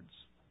words.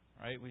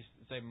 Right? We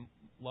say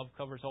love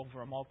covers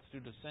over a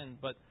multitude of sins,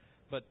 but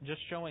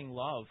just showing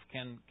love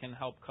can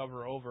help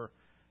cover over,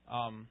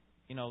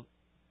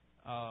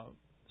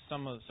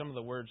 some of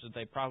the words that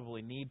they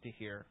probably need to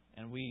hear,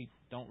 and we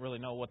don't really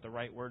know what the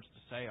right words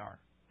to say are.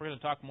 We're going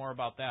to talk more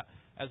about that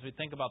as we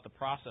think about the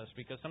process,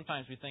 because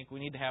sometimes we think we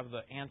need to have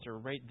the answer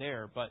right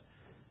there, but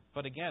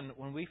again,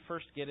 when we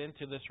first get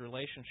into this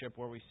relationship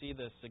where we see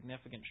this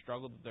significant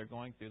struggle that they're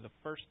going through, the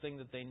first thing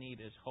that they need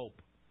is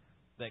hope,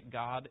 that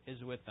God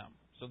is with them.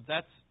 So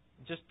that's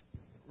just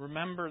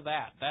remember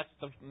that. That's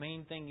the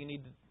main thing you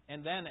need to,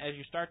 and then as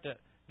you start to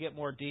get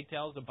more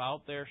details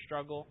about their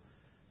struggle,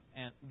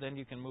 and then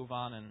you can move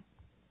on and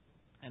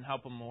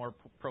help them in a more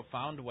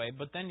profound way.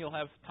 But then you'll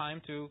have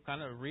time to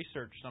kind of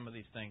research some of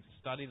these things,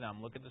 study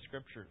them, look at the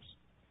Scriptures.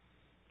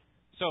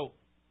 So,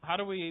 how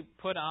do we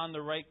put on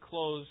the right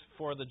clothes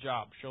for the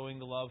job, showing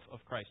the love of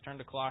Christ? Turn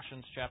to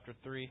Colossians chapter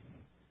 3.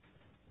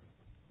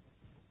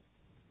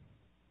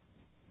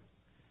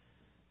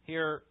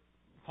 Here,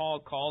 Paul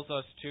calls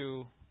us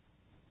to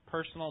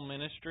personal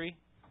ministry,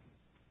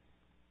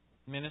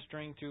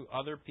 ministering to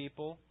other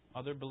people,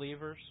 other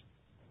believers.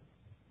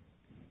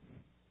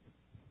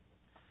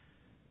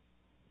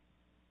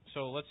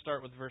 So let's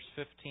start with verse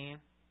 15.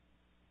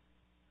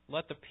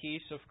 Let the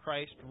peace of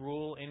Christ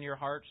rule in your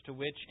hearts, to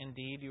which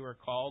indeed you are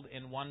called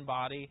in one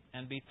body,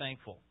 and be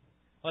thankful.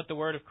 Let the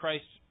word of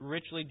Christ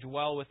richly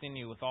dwell within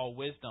you with all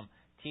wisdom,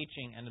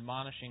 teaching and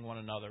admonishing one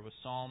another with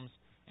psalms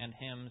and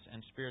hymns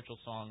and spiritual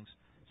songs,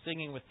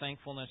 singing with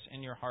thankfulness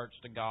in your hearts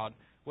to God.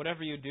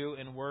 Whatever you do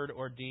in word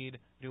or deed,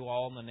 do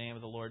all in the name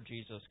of the Lord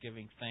Jesus,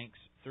 giving thanks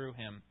through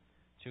Him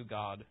to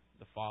God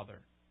the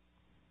Father.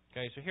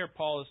 Okay, so here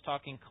Paul is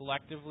talking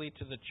collectively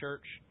to the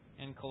church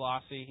in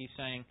Colossae. He's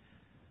saying,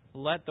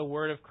 let the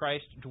word of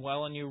Christ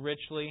dwell in you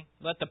richly.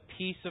 Let the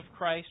peace of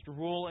Christ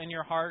rule in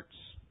your hearts.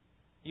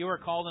 You are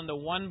called into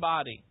one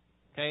body,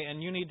 okay,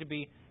 and you need to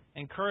be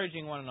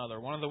encouraging one another.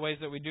 One of the ways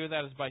that we do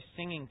that is by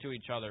singing to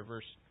each other,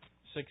 verse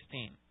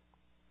 16.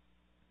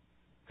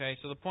 Okay,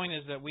 so the point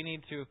is that we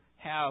need to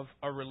have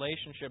a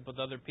relationship with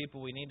other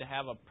people. We need to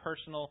have a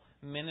personal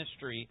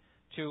ministry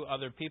to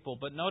other people.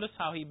 But notice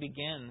how he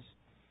begins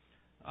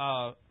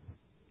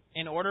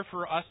in order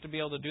for us to be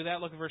able to do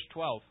that, look at verse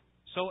 12.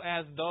 So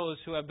as those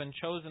who have been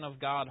chosen of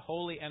God,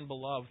 holy and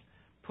beloved,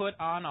 put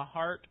on a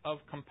heart of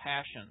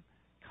compassion,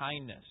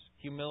 kindness,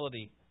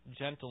 humility,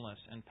 gentleness,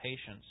 and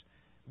patience,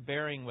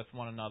 bearing with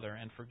one another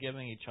and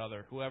forgiving each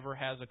other. Whoever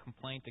has a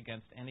complaint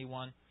against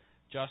anyone,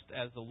 just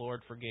as the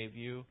Lord forgave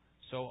you,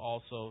 so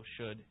also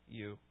should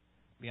you.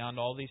 Beyond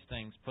all these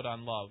things, put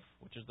on love,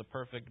 which is the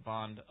perfect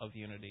bond of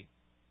unity.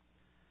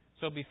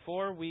 So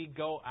before we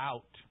go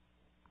out,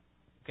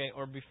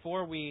 or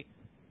before we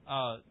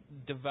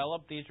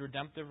develop these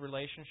redemptive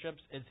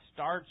relationships, it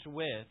starts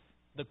with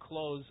the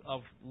close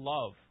of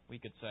love, we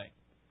could say.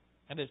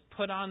 That is,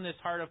 put on this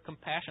heart of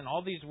compassion.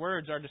 All these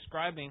words are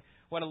describing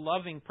what a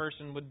loving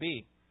person would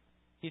be.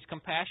 He's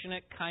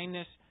compassionate,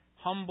 kindness,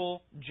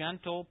 humble,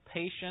 gentle,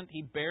 patient.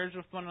 He bears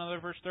with one another,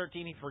 verse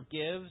 13. He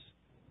forgives.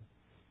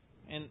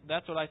 And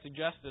that's what I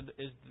suggested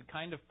is the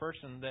kind of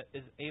person that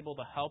is able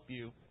to help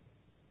you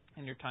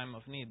in your time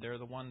of need. They're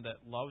the one that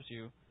loves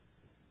you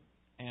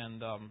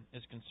and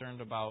is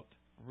concerned about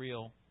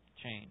real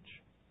change.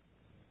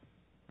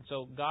 And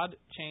so God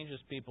changes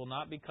people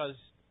not because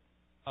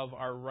of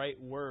our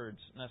right words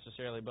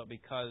necessarily, but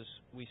because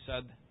we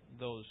said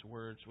those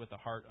words with a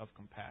heart of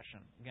compassion.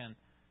 Again,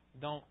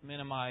 don't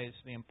minimize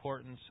the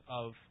importance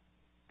of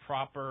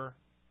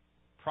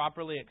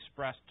properly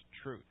expressed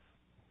truth.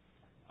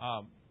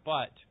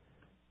 But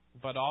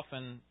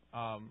often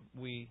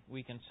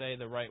we can say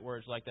the right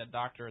words, like that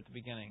doctor at the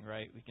beginning,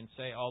 right? We can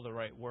say all the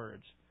right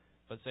words,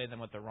 but say them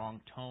with the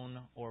wrong tone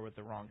or with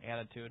the wrong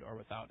attitude or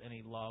without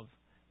any love,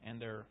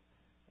 and it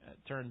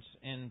turns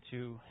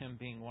into him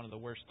being one of the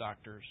worst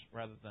doctors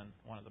rather than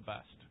one of the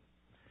best.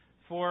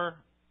 4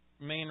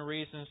 main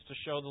reasons to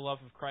show the love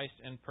of Christ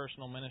in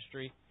personal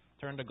ministry.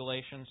 Turn to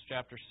Galatians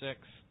chapter 6.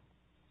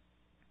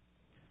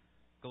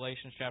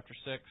 Galatians chapter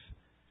 6.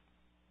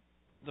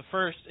 The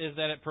first is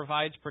that it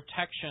provides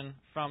protection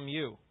from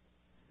you.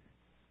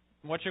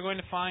 What you're going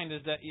to find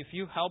is that if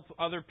you help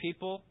other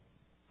people,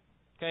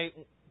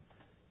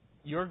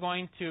 you're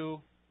going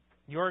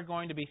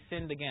to be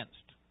sinned against.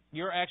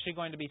 You're actually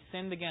going to be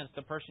sinned against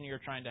the person you're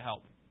trying to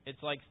help.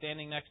 It's like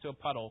standing next to a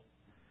puddle.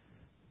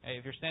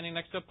 If you're standing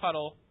next to a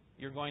puddle,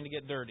 you're going to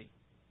get dirty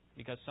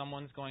because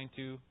someone's going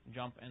to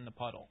jump in the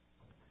puddle.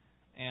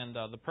 And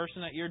the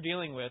person that you're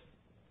dealing with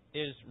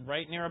is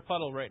right near a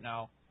puddle right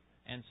now,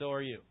 and so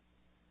are you.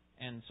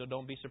 And so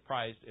don't be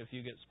surprised if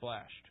you get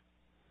splashed.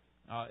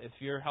 If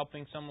you're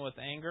helping someone with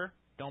anger,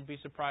 don't be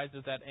surprised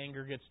if that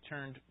anger gets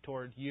turned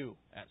toward you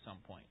at some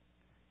point.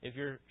 If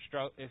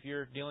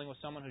you're dealing with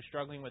someone who's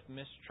struggling with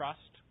mistrust,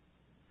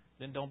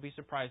 then don't be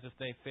surprised if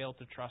they fail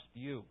to trust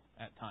you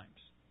at times.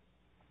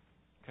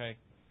 Okay?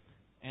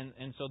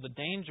 And so the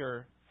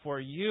danger for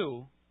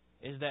you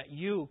is that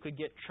you could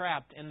get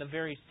trapped in the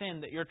very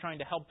sin that you're trying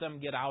to help them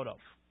get out of.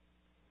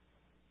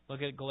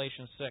 Look at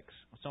Galatians 6.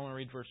 Someone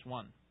read verse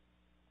 1.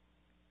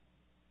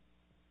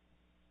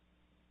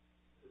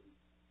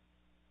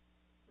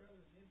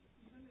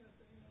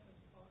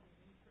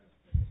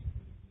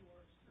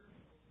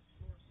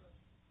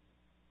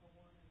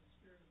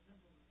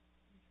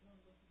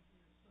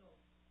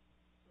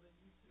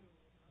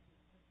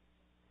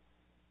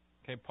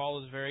 Okay,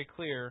 Paul is very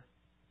clear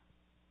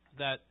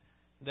that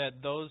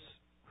those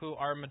who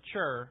are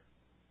mature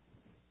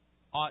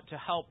ought to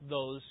help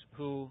those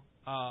who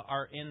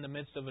are in the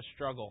midst of a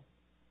struggle.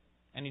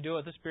 And you do it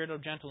with the spirit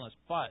of gentleness.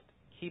 But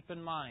keep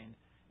in mind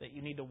that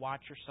you need to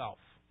watch yourself,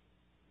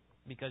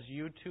 because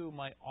you too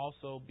might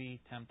also be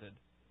tempted.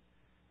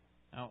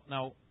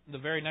 Now the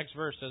very next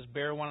verse says,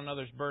 bear one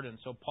another's burdens.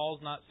 So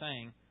Paul's not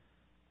saying,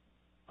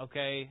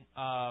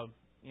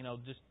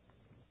 just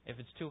if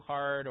it's too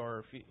hard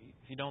or if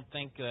you don't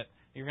think that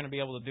you're going to be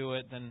able to do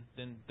it, then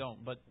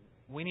don't. But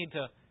we need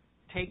to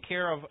take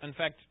care of, in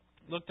fact,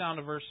 look down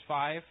to verse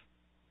 5.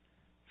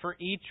 For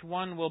each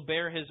one will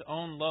bear his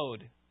own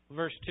load.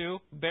 Verse 2,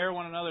 bear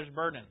one another's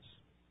burdens.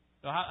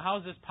 So how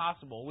is this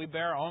possible? We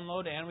bear our own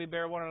load and we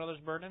bear one another's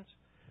burdens?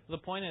 The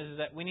point is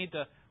that we need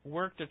to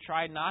work to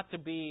try not to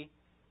be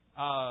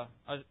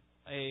an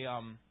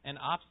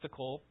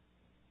obstacle,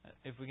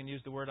 if we can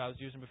use the word I was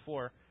using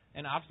before,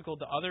 an obstacle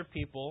to other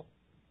people,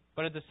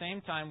 but at the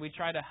same time we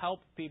try to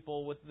help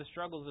people with the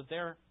struggles that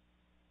they're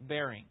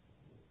bearing.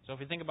 So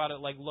if you think about it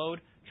like load,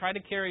 try to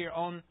carry your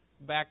own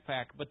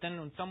backpack, but then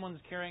when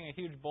someone's carrying a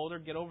huge boulder,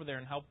 get over there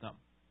and help them.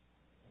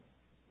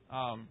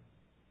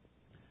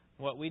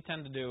 What we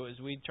tend to do is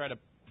we try to,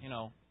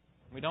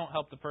 we don't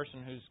help the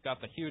person who's got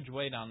the huge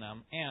weight on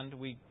them, and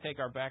we take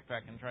our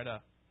backpack and try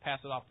to pass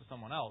it off to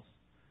someone else.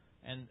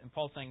 And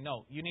Paul's saying,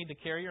 no, you need to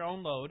carry your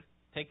own load,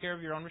 take care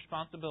of your own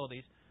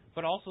responsibilities,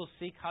 but also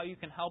seek how you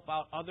can help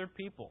out other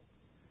people.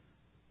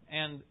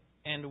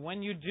 And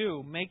when you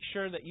do, make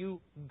sure that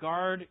you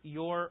guard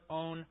your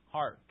own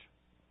heart,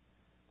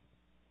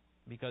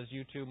 because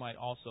you too might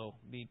also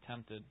be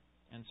tempted.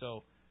 And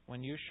so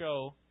when you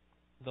show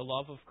the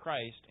love of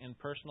Christ in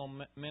personal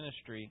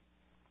ministry,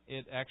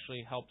 it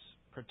actually helps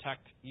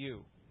protect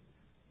you.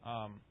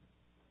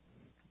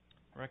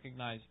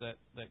 Recognize that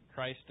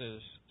Christ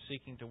is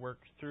seeking to work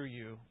through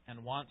you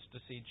and wants to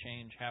see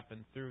change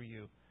happen through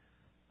you.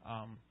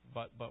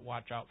 But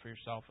watch out for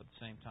yourself at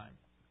the same time.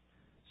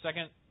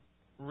 Second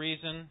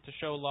reason to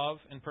show love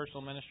in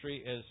personal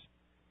ministry is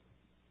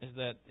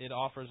that it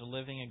offers a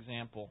living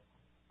example.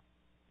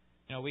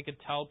 We could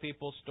tell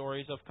people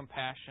stories of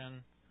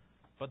compassion,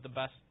 but the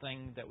best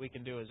thing that we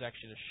can do is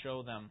actually to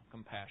show them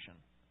compassion.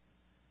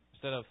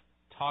 Instead of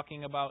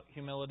talking about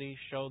humility,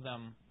 show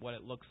them what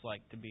it looks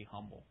like to be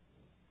humble.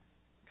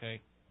 Okay?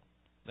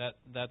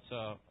 That's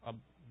a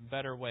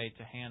better way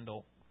to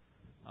handle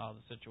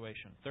the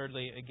situation.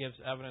 Thirdly, it gives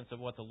evidence of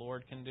what the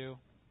Lord can do.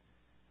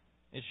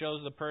 It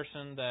shows the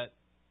person that,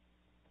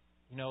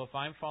 if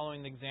I'm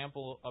following the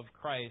example of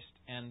Christ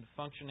and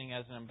functioning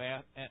as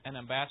an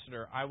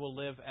ambassador, I will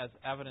live as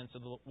evidence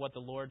of what the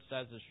Lord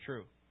says is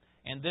true.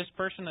 And this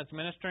person that's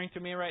ministering to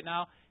me right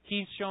now,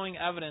 he's showing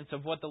evidence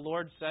of what the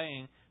Lord's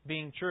saying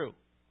being true.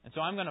 And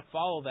so I'm going to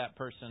follow that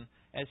person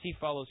as he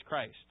follows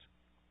Christ.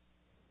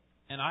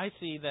 And I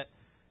see that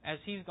as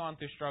he's gone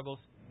through struggles,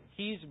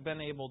 he's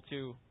been able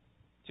to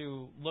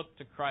look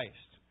to Christ,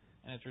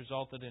 and it's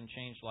resulted in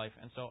changed life.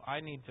 And so I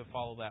need to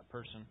follow that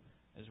person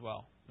as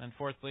well. And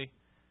fourthly,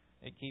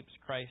 it keeps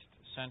Christ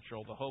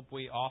central. The hope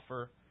we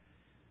offer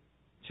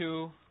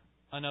to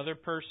another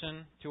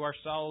person, to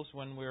ourselves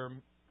when we're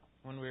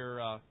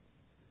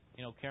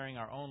carrying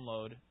our own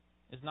load,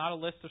 is not a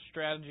list of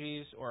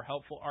strategies or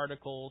helpful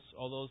articles,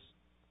 although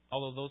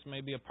those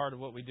may be a part of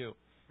what we do.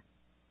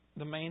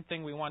 The main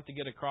thing we want to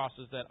get across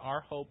is that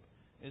our hope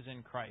is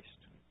in Christ.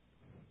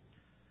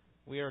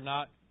 We are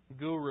not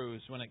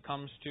gurus when it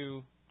comes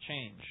to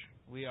change.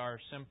 We are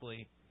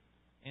simply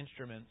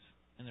instruments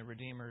in the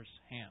Redeemer's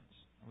hands.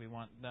 We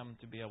want them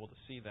to be able to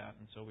see that,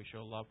 and so we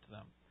show love to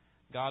them.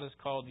 God has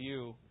called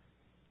you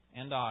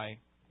and I,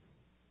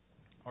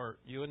 or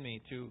you and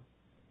me, to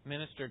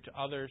minister to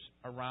others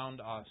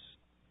around us.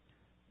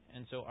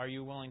 And so are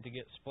you willing to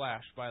get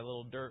splashed by a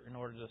little dirt in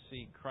order to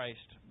see Christ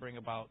bring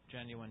about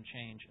genuine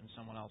change in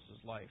someone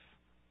else's life?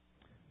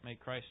 May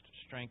Christ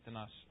strengthen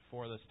us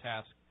for this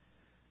task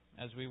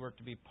as we work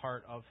to be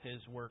part of His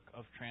work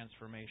of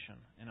transformation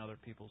in other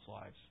people's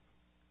lives.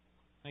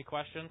 Any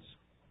questions?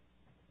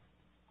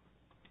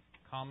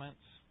 Comments?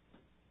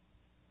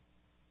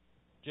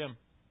 Jim?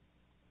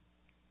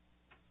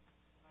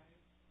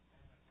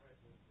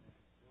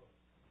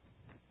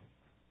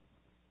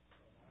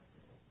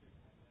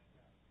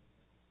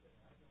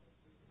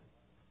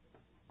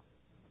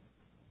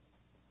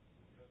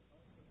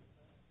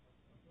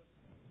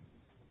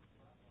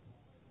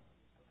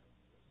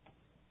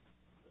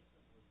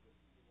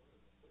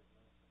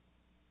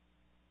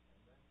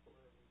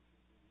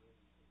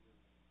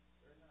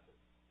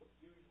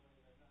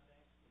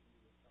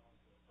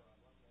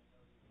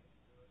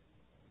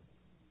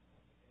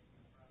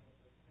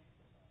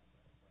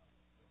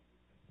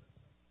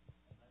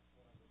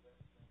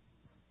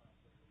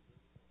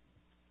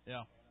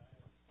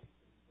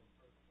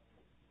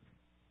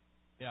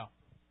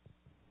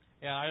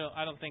 Yeah,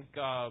 I don't think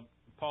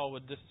Paul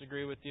would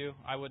disagree with you.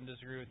 I wouldn't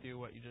disagree with you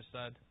what you just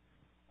said.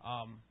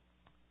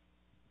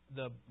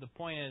 The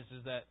point is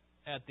that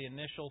at the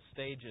initial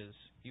stages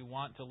you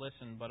want to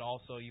listen, but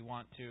also you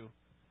want to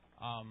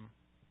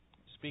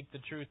speak the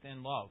truth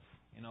in love.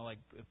 Like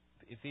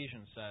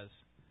Ephesians says,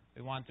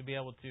 we want to be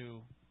able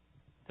to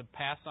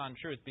pass on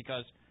truth,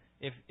 because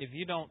if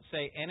you don't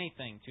say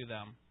anything to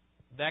them,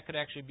 that could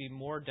actually be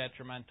more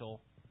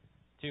detrimental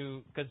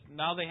because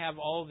now they have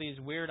all of these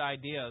weird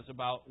ideas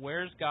about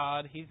where's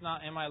God, He's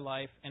not in my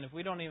life, and if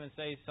we don't even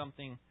say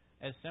something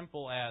as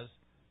simple as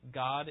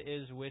God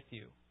is with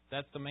you,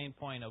 that's the main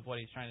point of what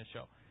he's trying to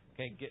show.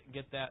 Okay,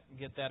 get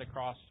that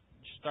across.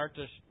 Start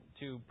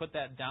to put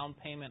that down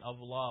payment of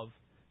love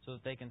so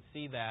that they can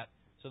see that,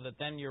 so that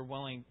then you're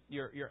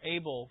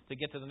able to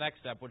get to the next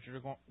step, which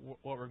is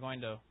what we're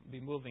going to be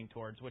moving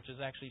towards, which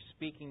is actually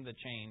speaking the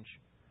change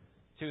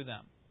to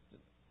them.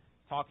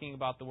 Talking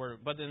about the Word.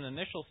 But in the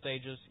initial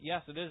stages,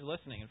 yes, it is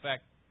listening. In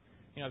fact,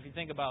 if you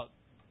think about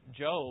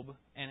Job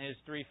and his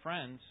 3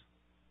 friends,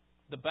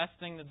 the best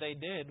thing that they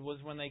did was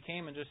when they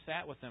came and just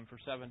sat with him for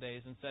 7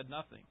 days and said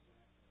nothing.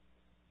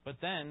 But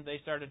then they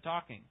started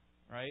talking,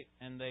 right?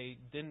 And they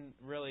didn't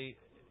really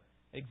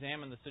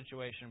examine the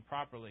situation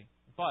properly.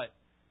 But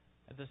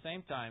at the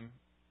same time,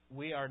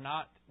 we are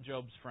not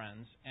Job's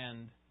friends.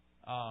 And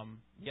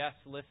yes,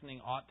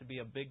 listening ought to be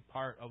a big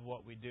part of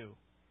what we do.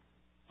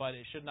 But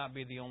it should not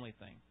be the only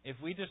thing. If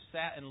we just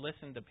sat and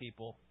listened to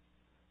people,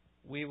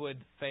 we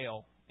would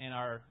fail in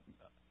our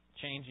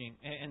changing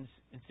and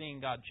seeing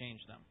God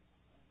change them.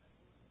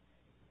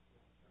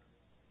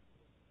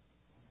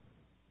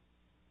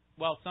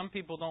 Well, some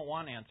people don't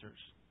want answers.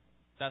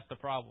 That's the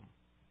problem.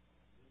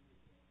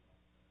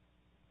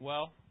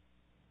 Well,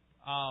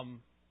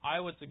 I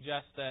would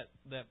suggest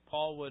that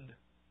Paul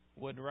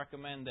would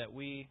recommend that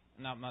we,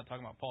 and I'm not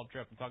talking about Paul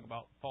Tripp, I'm talking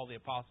about Paul the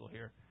Apostle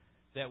here,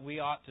 that we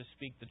ought to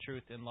speak the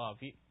truth in love.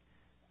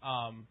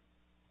 I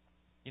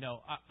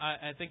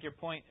think your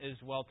point is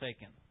well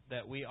taken,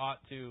 that we ought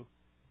to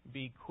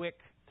be quick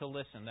to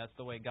listen. That's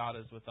the way God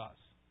is with us.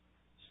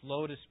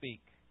 Slow to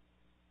speak,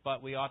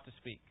 but we ought to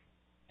speak.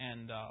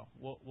 And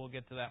we'll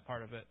get to that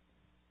part of it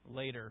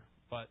later.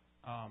 But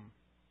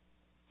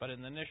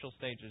in the initial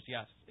stages,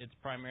 yes, it's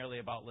primarily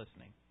about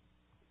listening.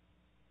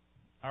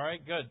 All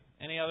right, good.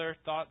 Any other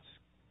thoughts?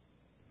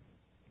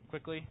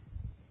 Quickly?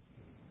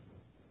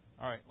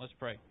 All right, let's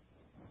pray.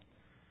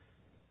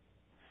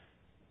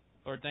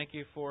 Lord, thank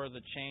you for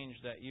the change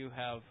that you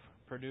have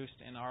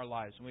produced in our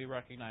lives. And we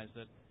recognize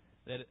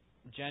that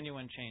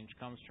genuine change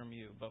comes from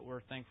you. But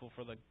we're thankful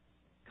for the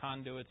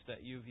conduits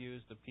that you've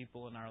used, the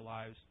people in our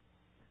lives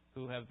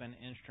who have been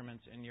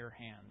instruments in your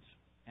hands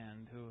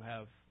and who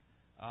have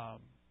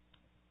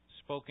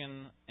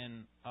spoken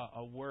in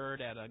a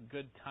word at a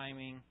good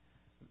timing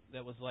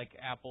that was like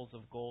apples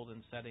of gold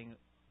and settings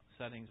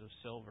of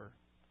silver.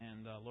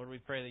 And Lord, we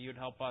pray that you'd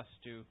help us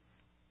to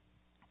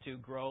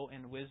grow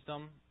in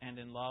wisdom and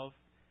in love,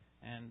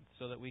 and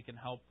so that we can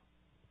help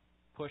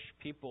push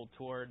people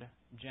toward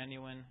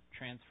genuine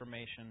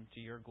transformation to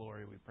your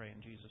glory. We pray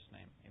in Jesus'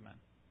 name.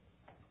 Amen.